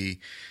the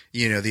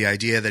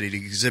idea that he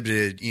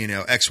exhibited,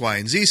 X, Y,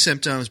 and Z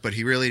symptoms, but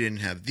he really didn't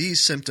have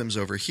these symptoms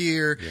over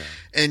here. Yeah.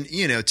 And,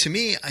 to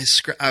me,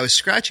 I was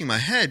scratching my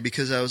head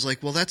because I was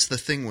like, well, that's the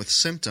thing with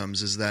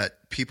symptoms is that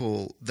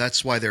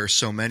that's why there are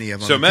so many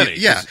of them. So many.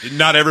 Yeah.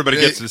 Not everybody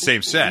gets to the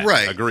same set.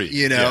 Right. Agreed.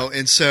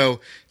 And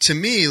so to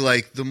me,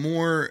 like the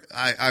more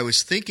I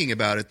was thinking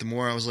about it, the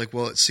more I was like,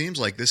 well, it seems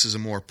like this is a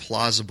more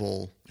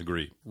plausible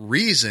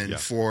reason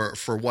for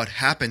what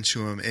happened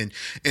to him.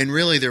 And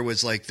really there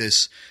was like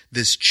this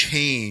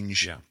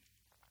change,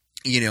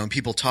 and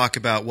people talk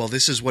about, well,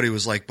 this is what he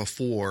was like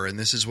before and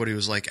this is what he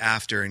was like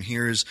after. And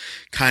here's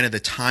kind of the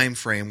time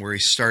frame where he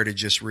started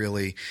just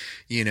really,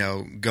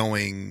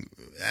 going,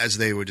 as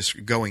they would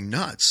just going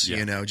nuts,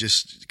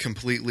 just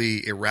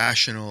completely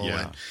irrational.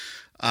 Yeah.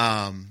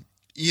 And,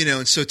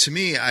 and so to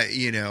me,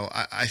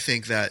 I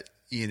think that,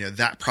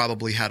 that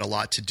probably had a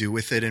lot to do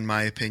with it in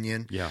my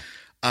opinion. Yeah.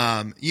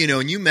 And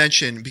you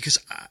mentioned, because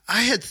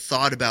I had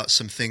thought about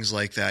some things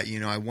like that,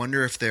 I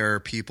wonder if there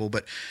are people,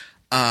 but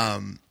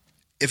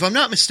if I'm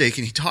not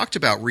mistaken, he talked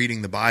about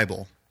reading the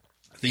Bible,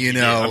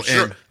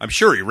 I'm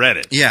sure he read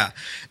it. Yeah.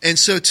 And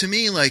so to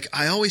me, like,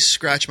 I always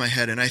scratch my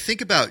head and I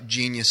think about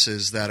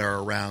geniuses that are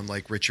around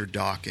like Richard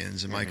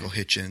Dawkins and Michael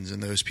Hitchens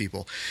and those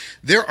people.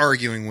 They're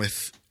arguing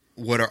with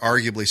what are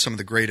arguably some of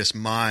the greatest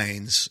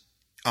minds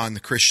on the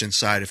Christian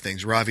side of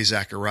things, Ravi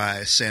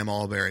Zacharias, Sam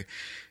Alberry.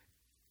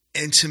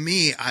 And to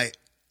me,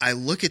 I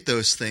look at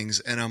those things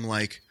and I'm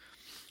like,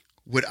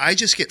 would I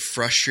just get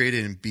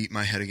frustrated and beat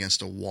my head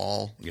against a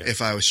wall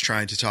if I was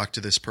trying to talk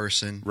to this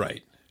person?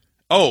 Right.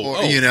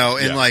 And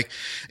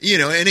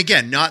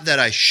again, not that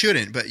I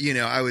shouldn't, but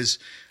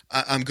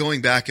I'm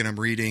going back and I'm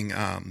reading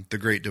The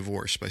Great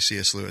Divorce by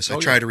C.S. Lewis. I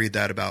try to read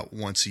that about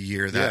once a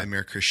year, that and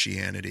Mere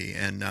Christianity.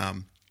 And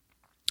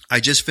I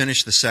just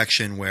finished the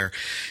section where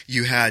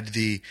you had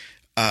the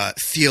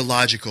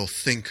theological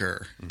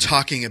thinker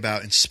talking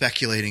about and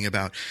speculating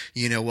about,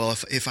 well,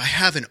 if I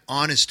have an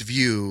honest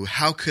view,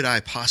 how could I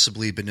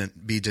possibly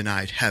be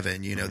denied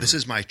heaven? This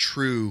is my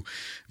true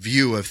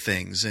view of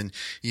things. And,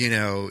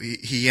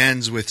 he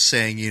ends with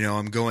saying,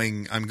 I'm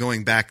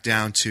going back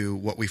down to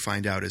what we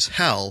find out is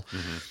hell.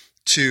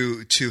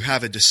 to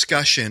have a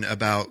discussion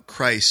about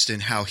Christ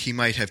and how he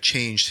might have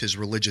changed his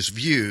religious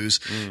views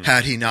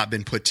had he not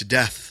been put to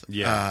death,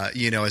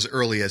 as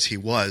early as he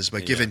was.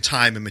 But given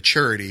time and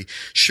maturity,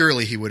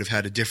 surely he would have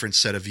had a different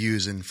set of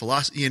views and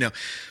philosophy,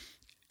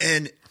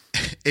 And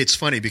it's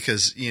funny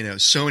because,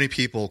 so many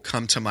people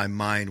come to my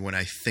mind when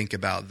I think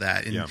about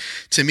that. And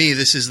to me,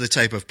 this is the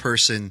type of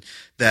person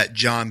that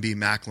John B.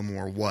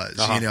 McLemore was.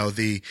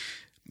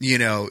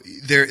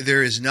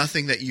 There is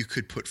nothing that you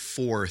could put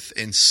forth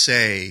and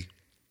say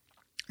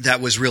that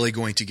was really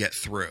going to get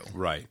through.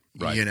 Right.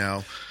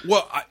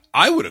 Well,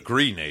 I would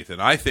agree, Nathan.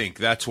 I think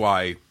that's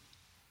why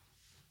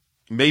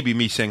maybe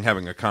me saying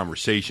having a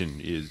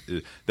conversation is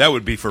that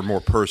would be for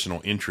more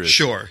personal interest.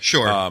 Sure.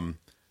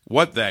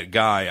 What that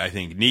guy, I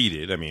think,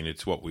 needed, I mean,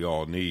 it's what we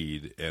all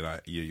need,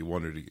 and you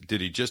wondered, did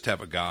he just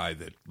have a guy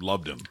that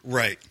loved him?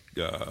 Right.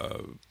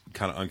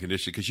 Kind of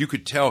unconditionally, because you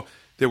could tell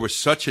there was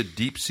such a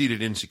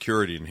deep-seated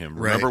insecurity in him.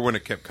 Remember when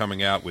it kept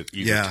coming out with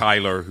either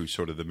Tyler, who's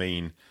sort of the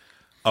main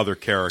other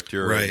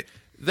character. Right.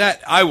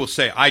 That, I will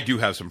say, I do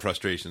have some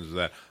frustrations with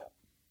that.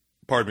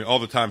 Pardon me, all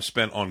the time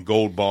spent on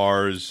gold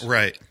bars.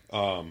 Right.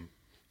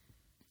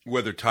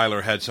 Whether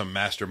Tyler had some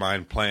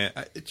mastermind plan.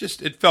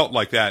 It felt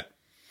like that.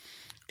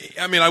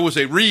 I mean, I will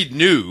say Reed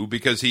knew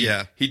because he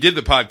did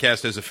the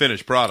podcast as a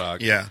finished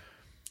product. Yeah.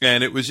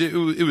 And it was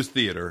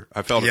theater.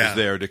 I felt it was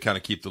there to kind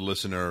of keep the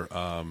listener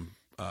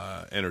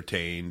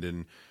entertained.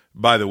 And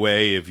by the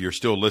way, if you're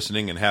still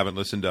listening and haven't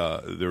listened,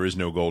 there is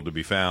no gold to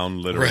be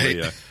found,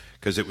 literally,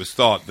 because it was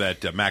thought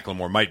that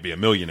Macklemore might be a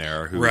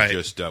millionaire who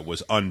just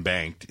was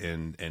unbanked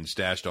and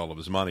stashed all of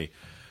his money.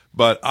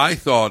 But I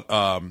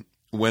thought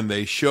when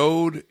they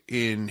showed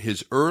in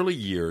his early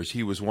years,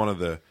 he was one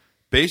of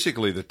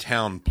basically the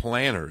town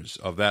planners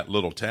of that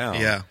little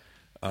town,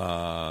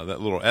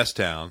 that little S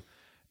town.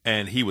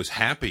 And he was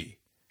happy.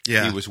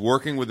 Yeah. He was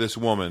working with this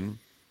woman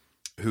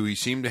who he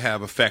seemed to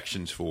have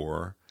affections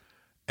for.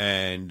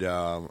 And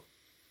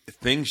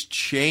things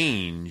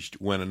changed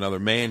when another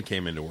man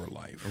came into her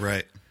life.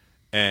 Right.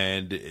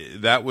 And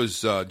that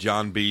was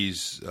John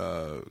B.'s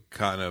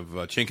kind of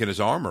chink in his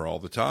armor all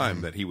the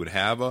time, that he would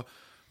have a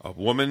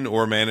woman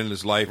or a man in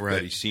his life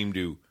that he seemed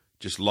to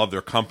just love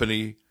their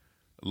company,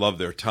 love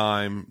their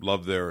time,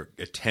 love their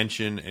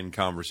attention and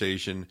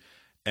conversation.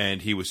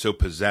 And he was so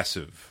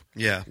possessive.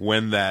 Yeah.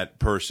 When that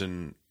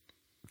person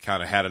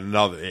kind of had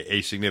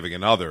a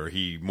significant other,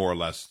 he more or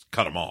less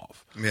cut him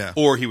off. Yeah.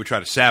 Or he would try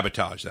to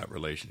sabotage that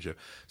relationship.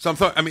 So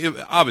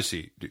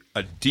obviously,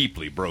 a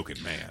deeply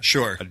broken man.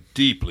 Sure. A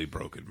deeply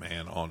broken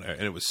man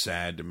and it was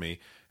sad to me.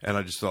 And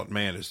I just thought,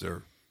 man,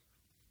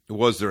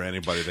 was there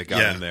anybody that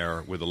got in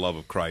there with the love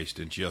of Christ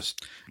and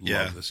just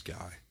loved this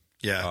guy?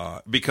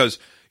 Yeah. Because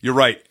you're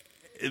right.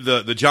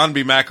 The John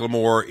B.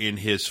 McLemore in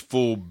his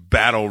full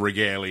battle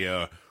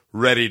regalia,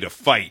 ready to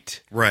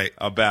fight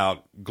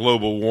about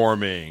global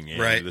warming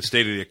and the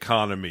state of the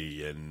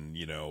economy and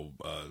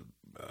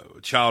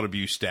child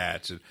abuse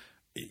stats, and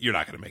you're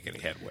not going to make any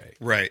headway.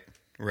 Right.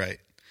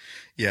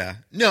 Yeah.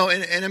 No,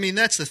 and I mean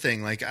that's the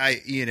thing. Like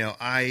I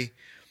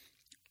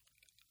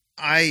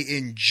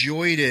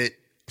enjoyed it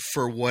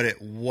for what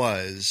it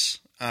was.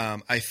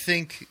 I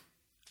think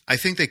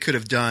they could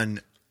have done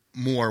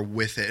more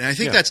with it, and I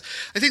think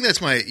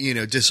that's my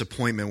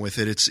disappointment with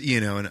it. It's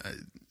and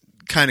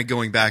kind of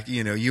going back,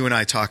 you and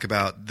I talk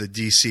about the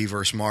DC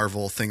versus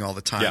Marvel thing all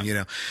the time.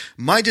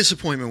 My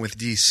disappointment with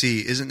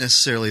DC isn't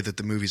necessarily that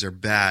the movies are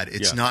bad.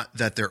 It's not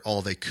that they're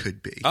all they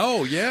could be.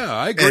 Oh yeah,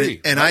 I agree.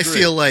 And I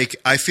feel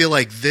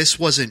like this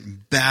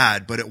wasn't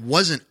bad, but it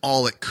wasn't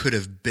all it could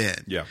have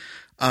been. Yeah.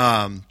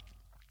 And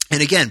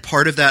again,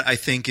 part of that I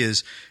think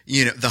is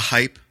the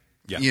hype.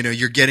 Yeah.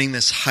 You're getting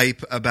this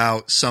hype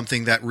about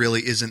something that really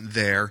isn't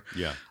there.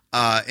 Yeah.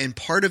 And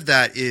part of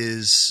that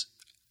is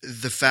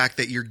the fact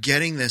that you're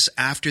getting this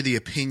after the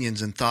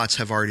opinions and thoughts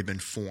have already been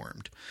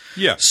formed.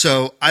 Yeah.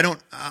 So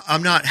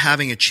I'm not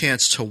having a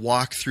chance to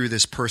walk through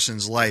this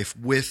person's life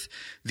with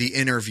the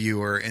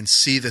interviewer and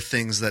see the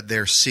things that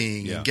they're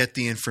seeing and get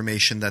the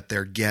information that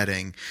they're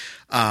getting.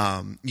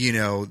 The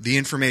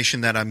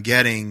information that I'm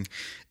getting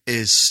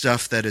is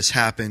stuff that has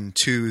happened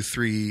 2,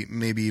 3,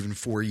 maybe even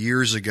 4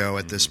 years ago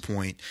at this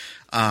point.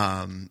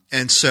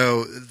 And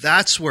so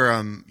that's where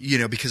I'm,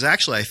 because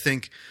actually I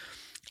think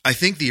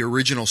the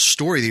original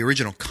story, the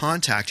original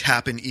contact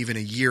happened even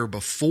a year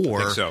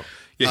before. I think so.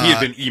 Yeah, he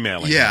had been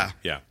emailing. Yeah. Him.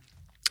 Yeah.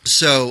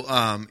 So,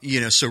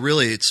 so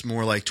really it's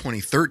more like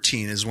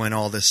 2013 is when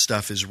all this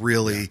stuff is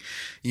really,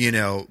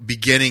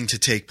 beginning to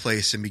take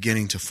place and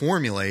beginning to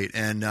formulate.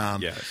 And,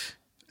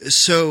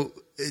 so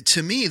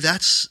to me,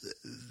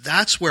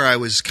 that's where I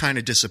was kind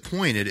of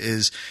disappointed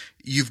is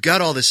you've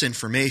got all this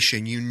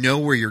information,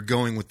 where you're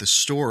going with the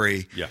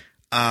story. Yeah.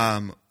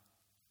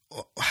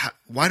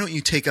 Why don't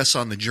you take us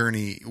on the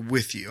journey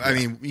with you? Yeah. I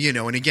mean,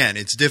 and again,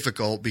 it's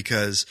difficult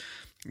because,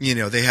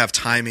 they have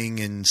timing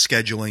and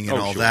scheduling and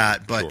all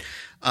that. But,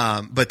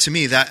 but to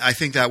me, I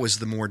think that was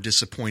the more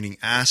disappointing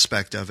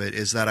aspect of it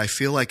is that I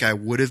feel like I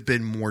would have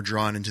been more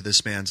drawn into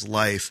this man's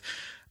life,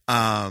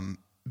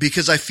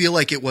 because I feel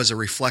like it was a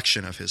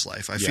reflection of his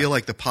life. I feel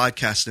like the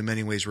podcast in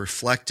many ways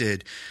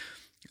reflected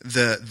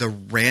the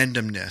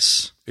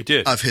randomness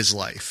of his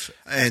life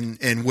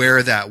and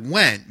where that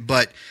went.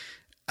 But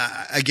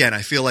again,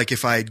 I feel like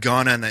if I had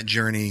gone on that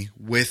journey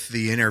with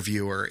the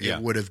interviewer, it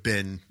would have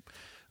been.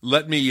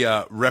 Let me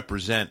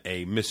represent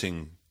a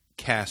missing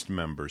cast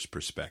member's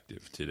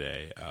perspective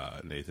today,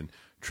 Nathan.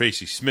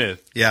 Tracy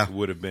Smith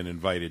would have been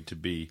invited to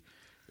be,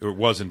 or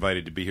was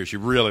invited to be here. She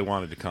really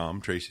wanted to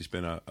come. Tracy's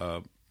been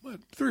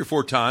 3 or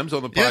 4 times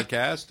on the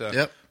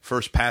podcast.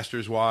 First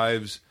Pastors'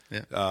 Wives,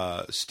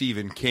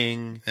 Stephen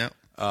King.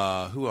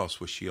 Who else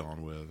was she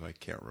on with? I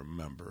can't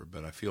remember,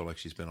 but I feel like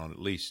she's been on at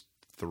least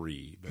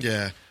 3.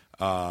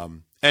 But,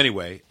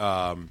 anyway,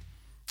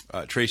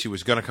 Tracy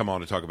was going to come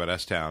on to talk about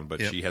S-Town,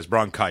 but she has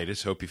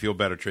bronchitis. Hope you feel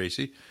better,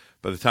 Tracy.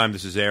 By the time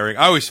this is airing,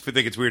 I always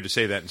think it's weird to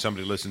say that and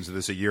somebody listens to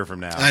this a year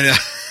from now. I know.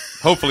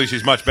 Hopefully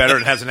she's much better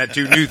and hasn't had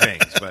 2 new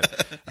things.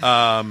 But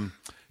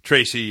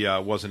Tracy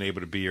wasn't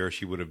able to be here.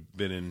 She would have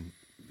been in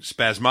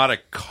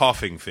spasmodic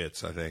coughing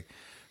fits, I think.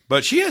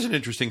 But she has an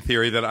interesting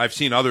theory that I've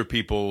seen other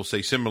people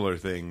say similar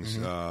things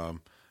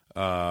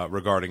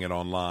regarding it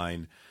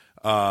online,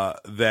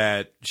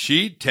 that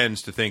she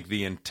tends to think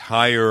the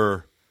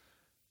entire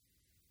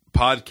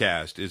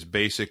podcast is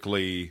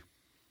basically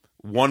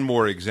one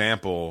more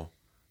example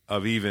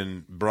of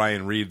even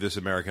Brian Reed, This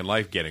American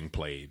Life, getting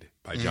played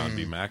by John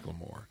B.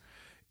 McLemore.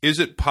 Is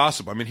it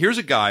possible? I mean, here's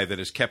a guy that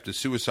has kept a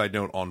suicide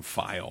note on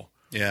file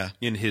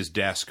in his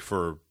desk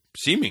for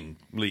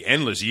seemingly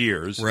endless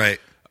years. Right.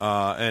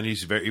 And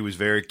he was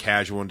very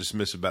casual and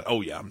dismissive about,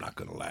 I'm not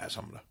going to last.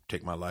 I'm going to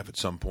take my life at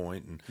some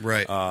point. And,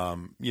 right.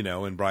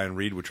 And Brian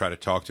Reed would try to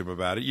talk to him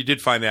about it. You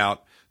did find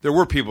out there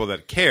were people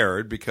that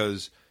cared,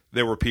 because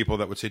there were people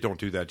that would say, don't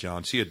do that,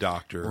 John. See a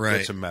doctor. Right.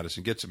 Get some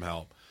medicine. Get some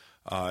help.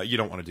 You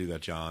don't want to do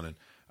that, John.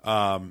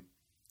 And,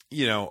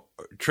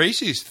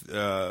 Tracy's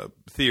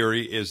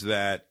theory is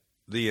that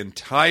the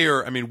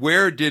entire –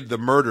 where did the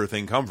murder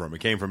thing come from? It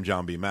came from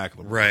John B.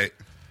 McLemore. Right.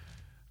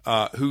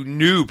 Who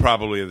knew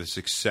probably of the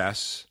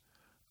success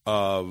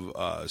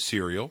of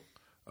Serial,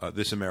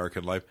 This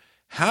American Life.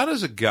 How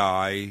does a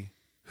guy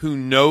who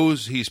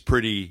knows he's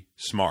pretty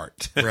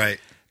smart right.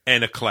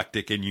 and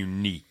eclectic and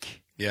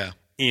unique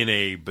in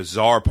a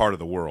bizarre part of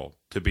the world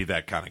to be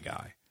that kind of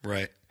guy?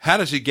 Right. How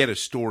does he get a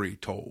story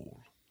told?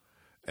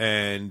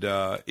 And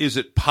is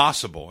it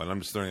possible, and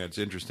I'm just thinking that's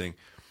interesting,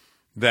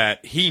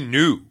 that he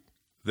knew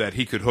that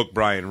he could hook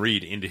Brian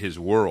Reed into his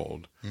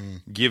world,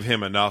 give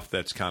him enough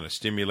that's kind of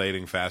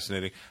stimulating,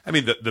 fascinating.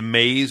 The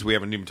maze, we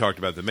haven't even talked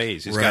about the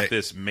maze. He's got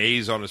this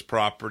maze on his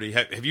property.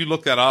 Have you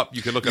looked that up?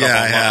 You can look it up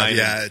online.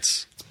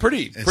 It's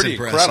pretty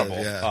incredible.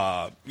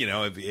 Yeah.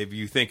 If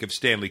you think of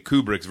Stanley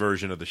Kubrick's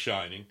version of The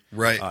Shining,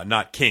 right?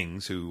 Not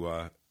King's,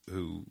 who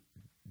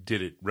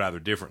did it rather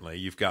differently.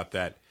 You've got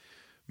that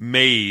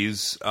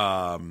maze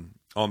on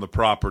the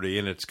property,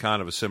 and it's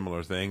kind of a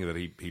similar thing that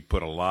he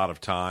put a lot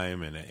of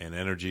time and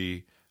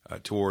energy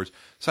towards.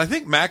 So I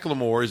think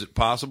McLemore, is it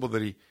possible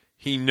that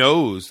he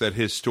knows that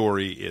his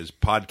story is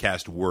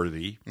podcast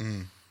worthy,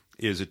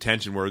 is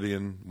attention worthy,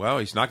 and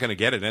he's not going to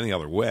get it any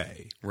other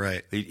way.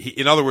 Right.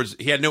 In other words,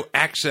 he had no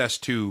access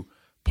to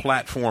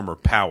platform or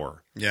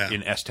power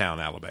in S-Town,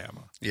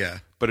 Alabama. Yeah.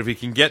 But if he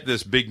can get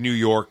this big New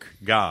York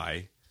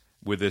guy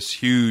with this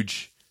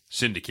huge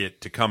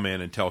syndicate to come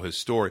in and tell his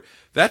story,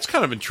 that's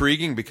kind of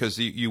intriguing, because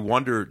you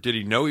wonder, did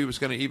he know he was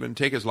going to even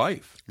take his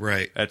life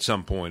at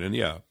some point? And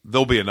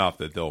there'll be enough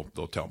that they'll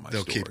tell my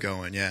story. They'll keep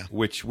going,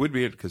 which would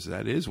be it, because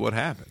that is what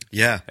happened.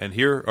 And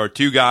here are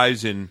 2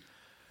 guys in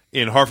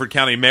Harford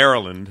County,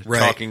 Maryland,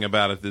 talking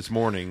about it this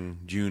morning,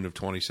 June of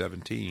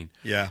 2017.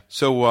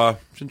 So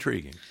it's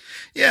intriguing.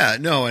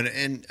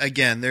 And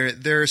again,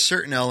 there are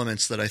certain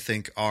elements that I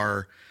think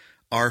are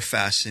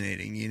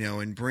fascinating,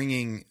 and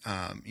bringing,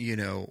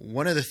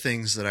 one of the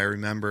things that I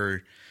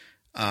remember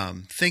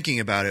thinking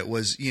about it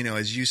was,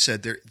 as you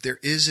said, there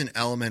is an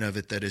element of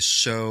it that is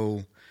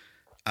so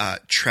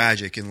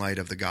tragic in light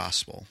of the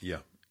gospel.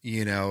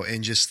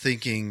 And just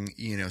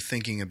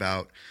thinking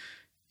about,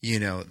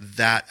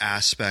 that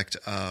aspect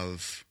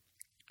of,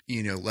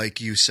 like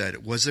you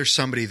said, was there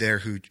somebody there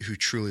who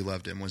truly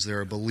loved him? Was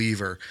there a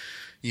believer,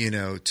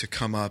 to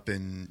come up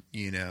and,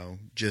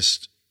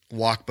 just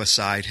walk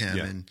beside him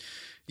and,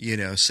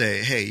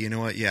 say, hey, you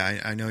know what?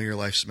 Yeah, I know your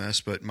life's a mess,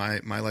 but my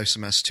life's a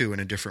mess too, in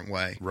a different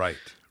way. Right.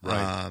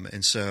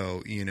 And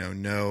so,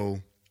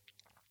 no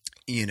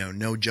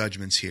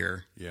judgments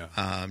here.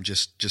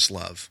 Just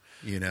love,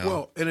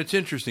 Well, and it's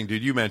interesting,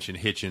 dude. You mentioned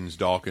Hitchens,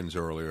 Dawkins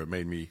earlier. It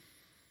made me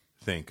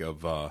think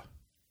of, I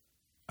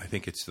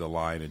think it's the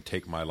line, and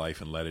take my life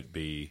and let it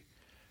be.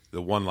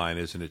 The one line,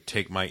 isn't it?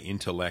 Take my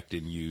intellect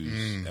and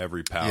use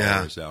every power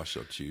as thou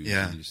shalt choose.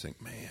 And you just think,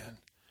 man.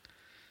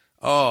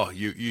 Oh,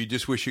 you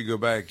just wish you could go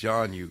back,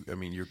 John.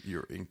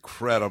 You're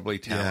incredibly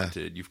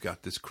talented. You've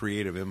got this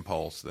creative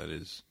impulse that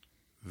is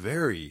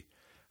very.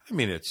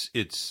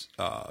 It's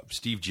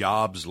Steve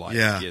Jobs like.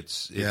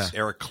 It's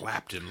Eric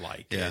Clapton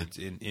like.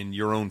 In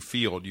your own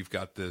field, you've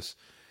got this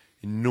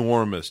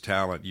enormous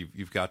talent.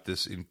 You've got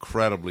this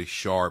incredibly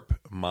sharp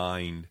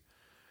mind,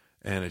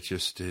 and it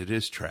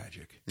is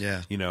tragic.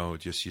 Yeah. You know,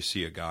 you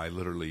see a guy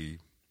literally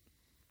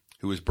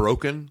who is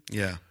broken.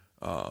 Yeah.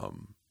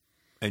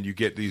 And you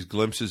get these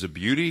glimpses of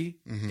beauty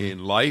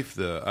in life.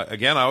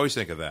 Again, I always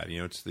think of that. You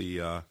know,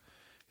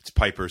 it's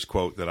Piper's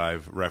quote that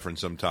I've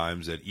referenced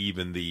sometimes, that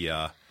even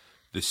the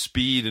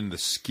speed and the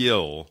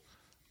skill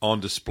on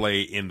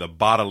display in the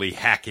bodily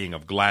hacking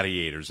of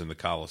gladiators in the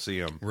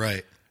Colosseum.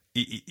 Right.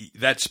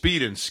 That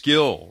speed and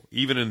skill,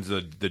 even in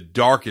the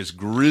darkest,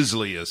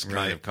 grisliest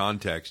kind of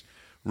context,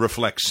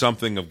 reflects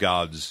something of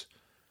God's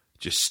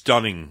just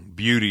stunning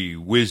beauty,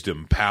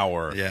 wisdom,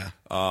 power. Yeah.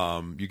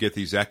 You get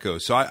these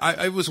echoes. So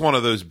I was one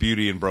of those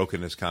beauty and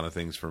brokenness kind of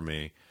things for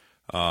me.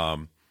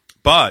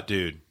 But,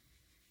 dude,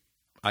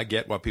 I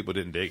get why people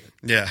didn't dig it.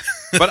 Yeah.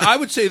 But I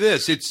would say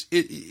this.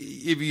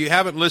 If you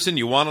haven't listened,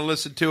 you want to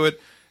listen to it,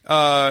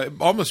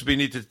 almost be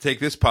neat to take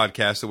this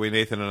podcast the way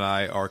Nathan and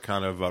I are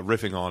kind of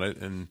riffing on it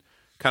and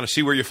kind of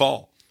see where you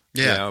fall.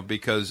 Yeah. You know,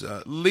 because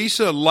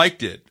Lisa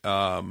liked it.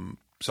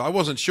 So I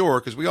wasn't sure,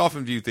 because we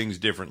often view things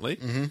differently.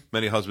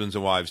 Many husbands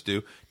and wives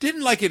do.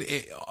 Didn't like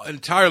it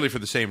entirely for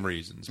the same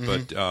reasons,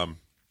 but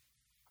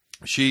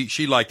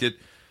she liked it.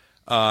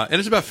 And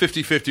it's about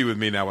 50-50 with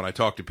me now when I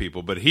talk to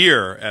people. But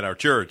here at our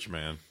church,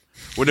 man,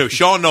 well, no,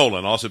 Sean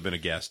Nolan, also been a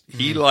guest.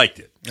 He liked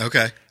it.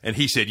 Okay. And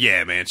he said,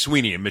 yeah, man,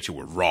 Sweeney and Mitchell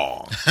were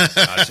wrong.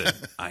 I said,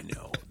 I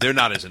know. They're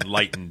not as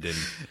enlightened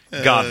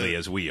and godly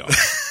as we are.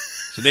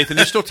 So, Nathan,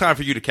 there's still time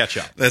for you to catch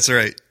up. That's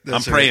right.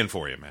 I'm praying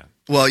for you, man.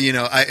 Well, you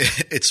know,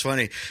 it's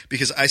funny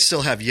because I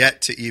still have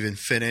yet to even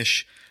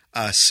finish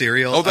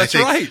Serial. Oh, that's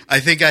right. I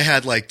think I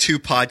had like 2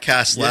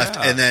 podcasts left,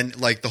 Yeah. and then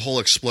like the whole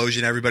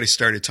explosion, everybody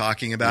started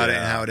talking about it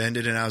and how it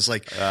ended, and I was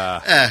like,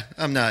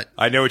 I'm not.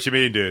 I know what you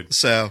mean, dude.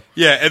 So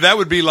yeah, and that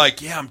would be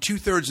like, I'm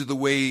 2/3 of the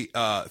way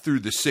through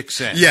The Sixth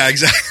Sense. yeah,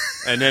 exactly.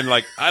 And then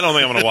like, I don't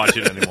think I'm going to watch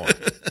it anymore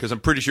because I'm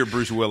pretty sure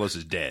Bruce Willis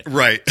is dead.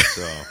 Right.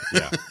 So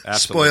yeah, absolutely.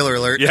 Spoiler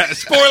alert. Yeah,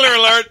 spoiler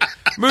alert.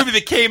 Movie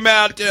that came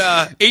out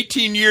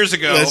 18 years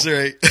ago. That's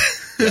right.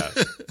 Yeah.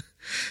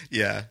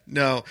 Yeah,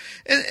 no,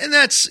 and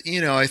that's, you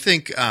know, I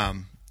think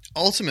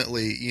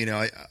ultimately, you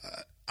know,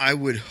 I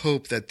would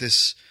hope that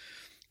this,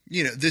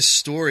 you know, this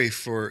story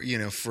for, you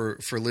know, for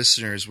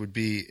listeners would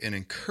be an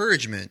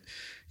encouragement,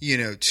 you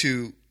know,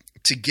 to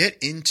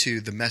get into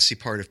the messy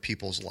part of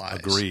people's lives.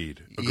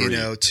 Agreed. You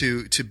know,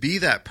 to be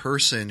that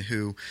person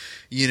who,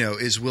 you know,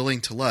 is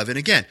willing to love. And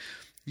again,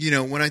 you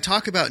know, when I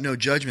talk about no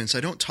judgments, I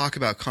don't talk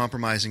about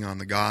compromising on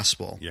the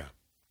gospel. Yeah.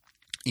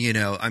 You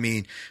know, I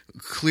mean,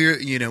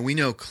 you know, we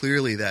know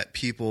clearly that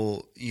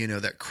people, you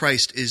know, that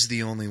Christ is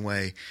the only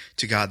way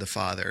to God the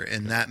Father,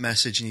 and that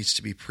message needs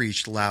to be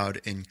preached loud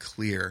and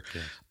clear.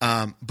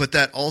 Yeah. But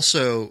that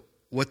also,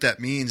 what that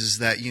means is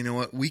that, you know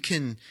what, we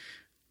can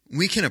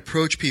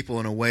approach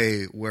people in a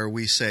way where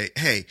we say,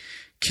 hey,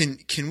 can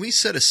we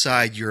set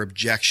aside your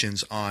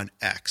objections on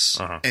X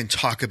and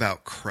talk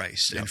about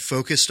Christ and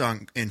focus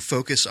on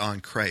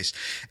Christ?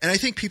 And I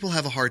think people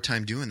have a hard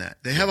time doing that.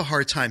 They have a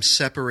hard time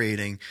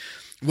separating,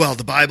 well,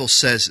 the Bible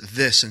says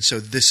this, and so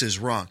this is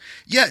wrong.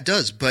 Yeah, it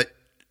does, but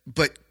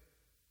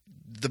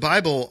the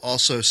Bible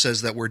also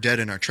says that we're dead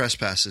in our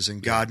trespasses,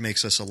 and God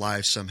makes us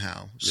alive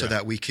somehow so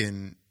that we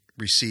can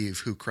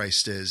receive who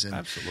Christ is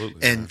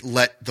and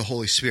let the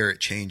Holy Spirit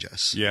change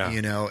us. Yeah.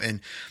 You know,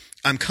 and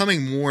I'm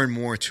coming more and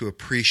more to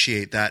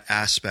appreciate that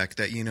aspect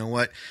that, you know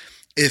what,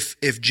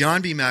 if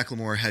John B.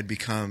 McLemore had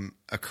become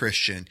a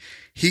Christian,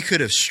 he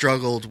could have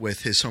struggled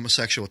with his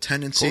homosexual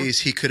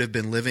tendencies. He could have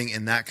been living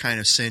in that kind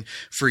of sin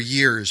for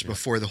years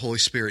before the Holy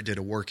Spirit did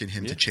a work in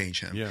him to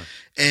change him. Yeah.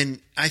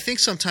 And I think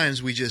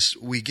sometimes we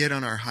get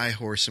on our high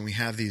horse and we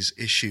have these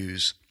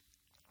issues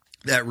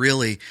that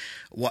really,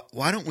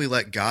 why don't we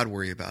let God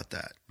worry about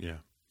that? Yeah.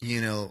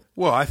 You know.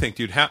 Well, I think,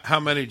 dude, how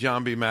many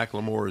John B.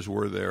 McLemores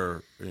were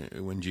there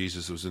when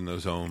Jesus was in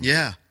those homes?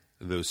 Yeah.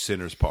 Those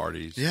sinners'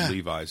 parties,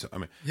 Levi's. I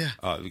mean,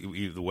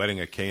 the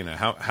wedding at Cana.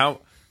 How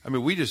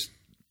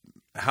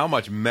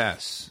much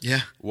mess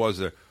was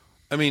there?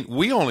 I mean,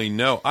 we only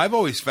know. I've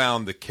always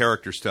found the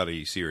character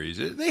study series,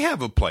 they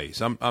have a place.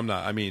 I'm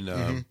not. I mean,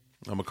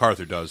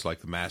 MacArthur does,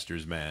 like The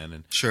Master's Man,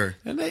 and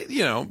and they,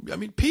 you know, I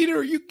mean,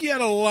 Peter. You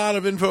get a lot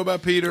of info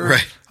about Peter.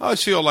 Right. I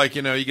always feel like,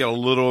 you know, you get a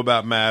little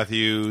about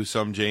Matthew,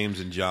 some James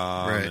and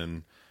John,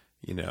 and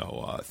you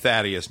know,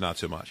 Thaddeus not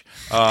so much.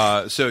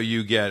 So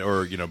you get,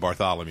 or you know,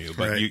 Bartholomew,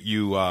 but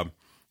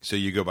so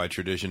you go by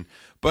tradition.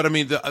 But I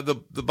mean,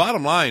 the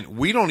bottom line,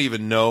 we don't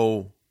even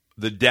know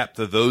the depth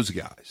of those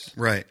guys.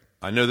 Right.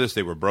 I know this,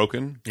 they were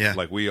broken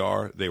like we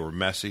are. They were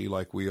messy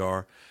like we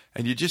are.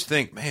 And you just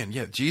think, man,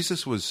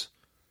 Jesus was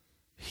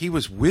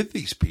with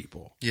these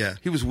people. Yeah.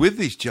 He was with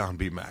these John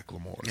B.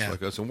 McLemores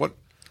like us. And what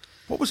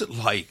was it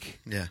like?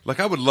 Yeah.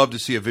 Like, I would love to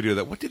see a video of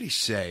that. What did he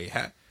say?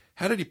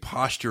 How did he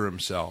posture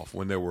himself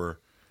when there were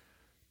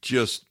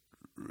just,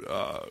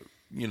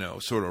 you know,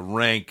 sort of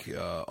rank,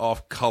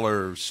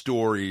 off-color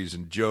stories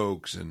and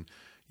jokes and,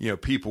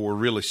 people were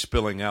really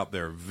spilling out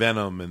their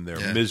venom and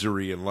their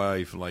misery in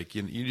life. Like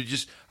you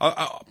just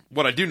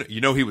what I do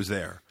know, he was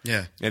there.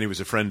 Yeah, and he was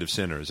a friend of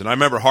sinners. And I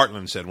remember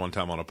Heartland said one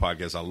time on a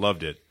podcast, I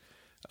loved it.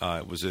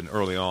 It was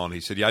early on.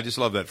 He said, "Yeah, I just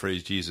love that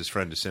phrase, Jesus,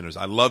 friend of sinners.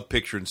 I love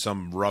picturing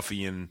some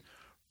ruffian,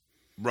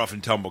 rough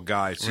and tumble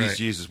guy sees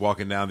Jesus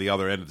walking down the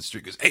other end of the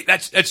street. Goes, hey,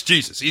 that's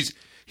Jesus.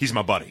 He's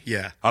my buddy.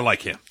 Yeah, I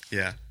like him.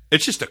 Yeah,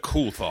 it's just a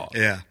cool thought.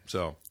 Yeah.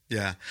 So."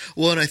 Yeah.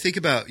 Well, and I think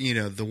about,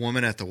 the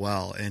woman at the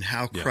well and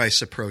how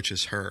Christ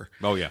approaches her.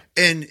 Oh, yeah.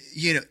 And,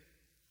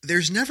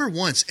 there's never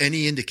once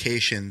any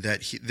indication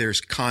that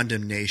there's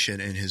condemnation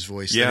in his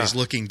voice, that he's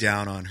looking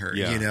down on her.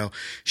 Yeah.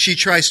 She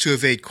tries to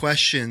evade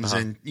questions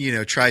and,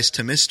 tries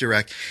to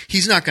misdirect.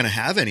 He's not going to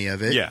have any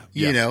of it. Yeah.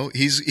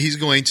 He's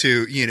going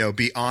to,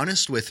 be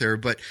honest with her,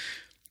 but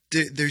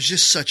there's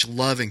just such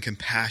love and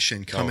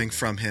compassion coming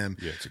from him.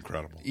 Yeah, it's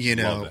incredible.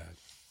 So,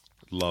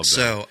 Love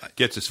that.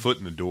 Gets his foot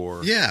in the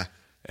door. Yeah.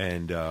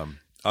 And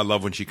I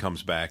love when she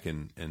comes back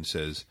and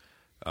says,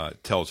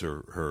 tells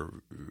her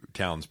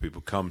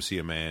townspeople, come see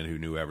a man who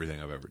knew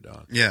everything I've ever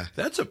done. Yeah.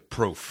 That's a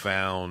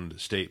profound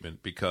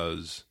statement,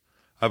 because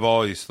I've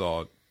always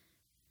thought,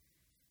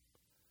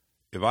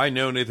 if I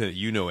know, Nathan, that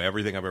you know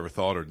everything I've ever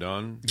thought or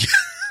done,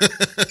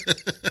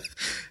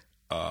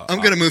 I'm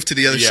going to move to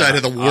the other side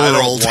of the world. I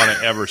don't want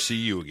to ever see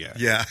you again.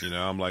 Yeah.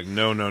 I'm like,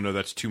 no,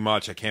 that's too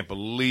much. I can't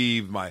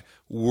believe my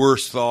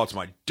worst thoughts,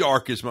 my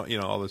darkest,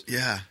 all this.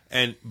 Yeah.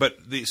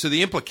 But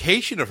the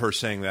implication of her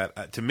saying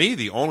that, to me,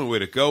 the only way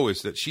to go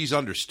is that she's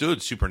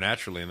understood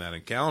supernaturally in that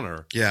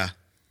encounter. Yeah.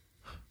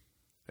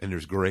 And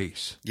there's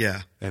grace.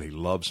 Yeah. And he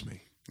loves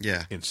me.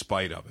 Yeah. In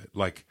spite of it.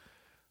 Like,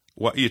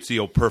 it's the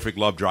old perfect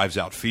love drives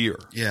out fear.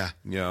 Yeah.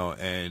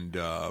 And,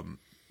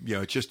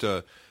 it's just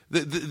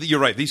you're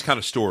right. These kind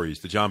of stories,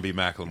 the John B.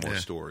 McLemore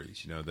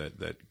stories,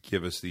 that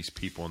give us these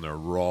people in their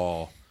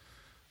raw,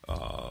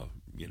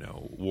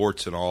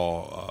 warts and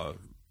all,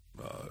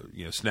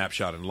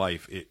 snapshot in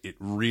life. It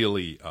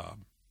really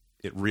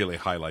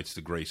highlights the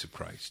grace of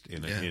Christ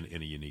in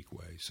a unique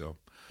way. So,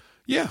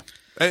 yeah,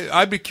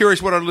 I'd be curious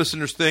what our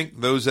listeners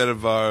think. Those that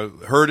have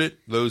heard it,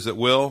 those that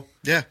will,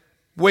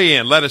 weigh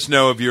in. Let us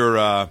know if you're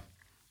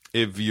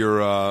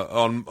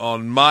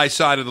on my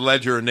side of the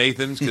ledger or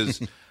Nathan's,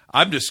 because.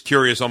 I'm just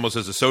curious, almost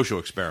as a social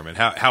experiment,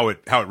 how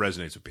it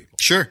resonates with people.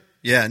 Sure.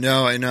 Yeah.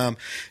 No. And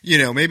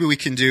maybe we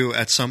can do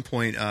at some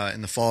point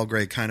in the fall,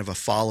 Greg, kind of a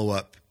follow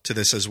up to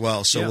this as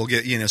well. So we'll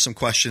get some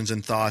questions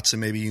and thoughts, and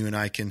maybe you and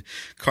I can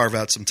carve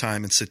out some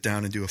time and sit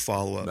down and do a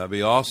follow up. That'd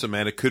be awesome,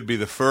 man. It could be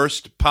the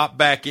first pop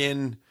back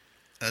in.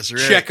 That's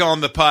right. Check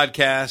on the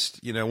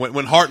podcast.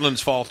 When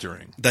Heartland's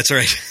faltering. That's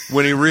right.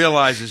 When he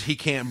realizes he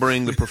can't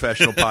bring the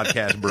professional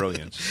podcast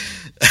brilliance.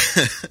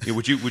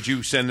 Would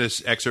you send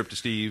this excerpt to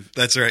Steve?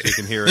 That's right. So he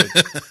can hear it,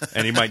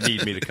 and he might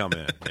need me to come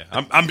in.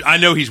 Yeah, I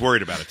know he's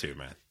worried about it too,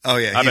 man. Oh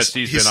yeah, I bet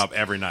Steve's been up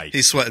every night.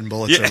 He's sweating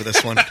bullets over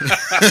this one.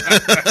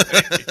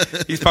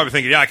 He's probably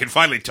thinking, I can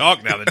finally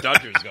talk now. The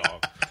Dutcher's gone.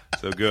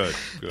 So good.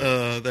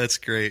 That's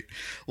great.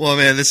 Well,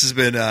 man, this has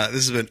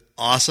been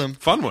awesome,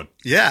 fun one.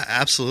 Yeah,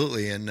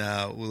 absolutely, and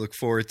we look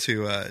forward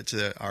to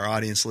our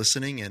audience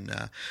listening. And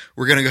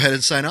we're going to go ahead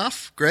and sign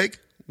off. Greg,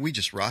 we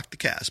just rocked the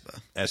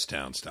Casbah,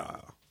 S-Town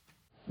style.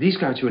 These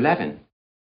go to 11.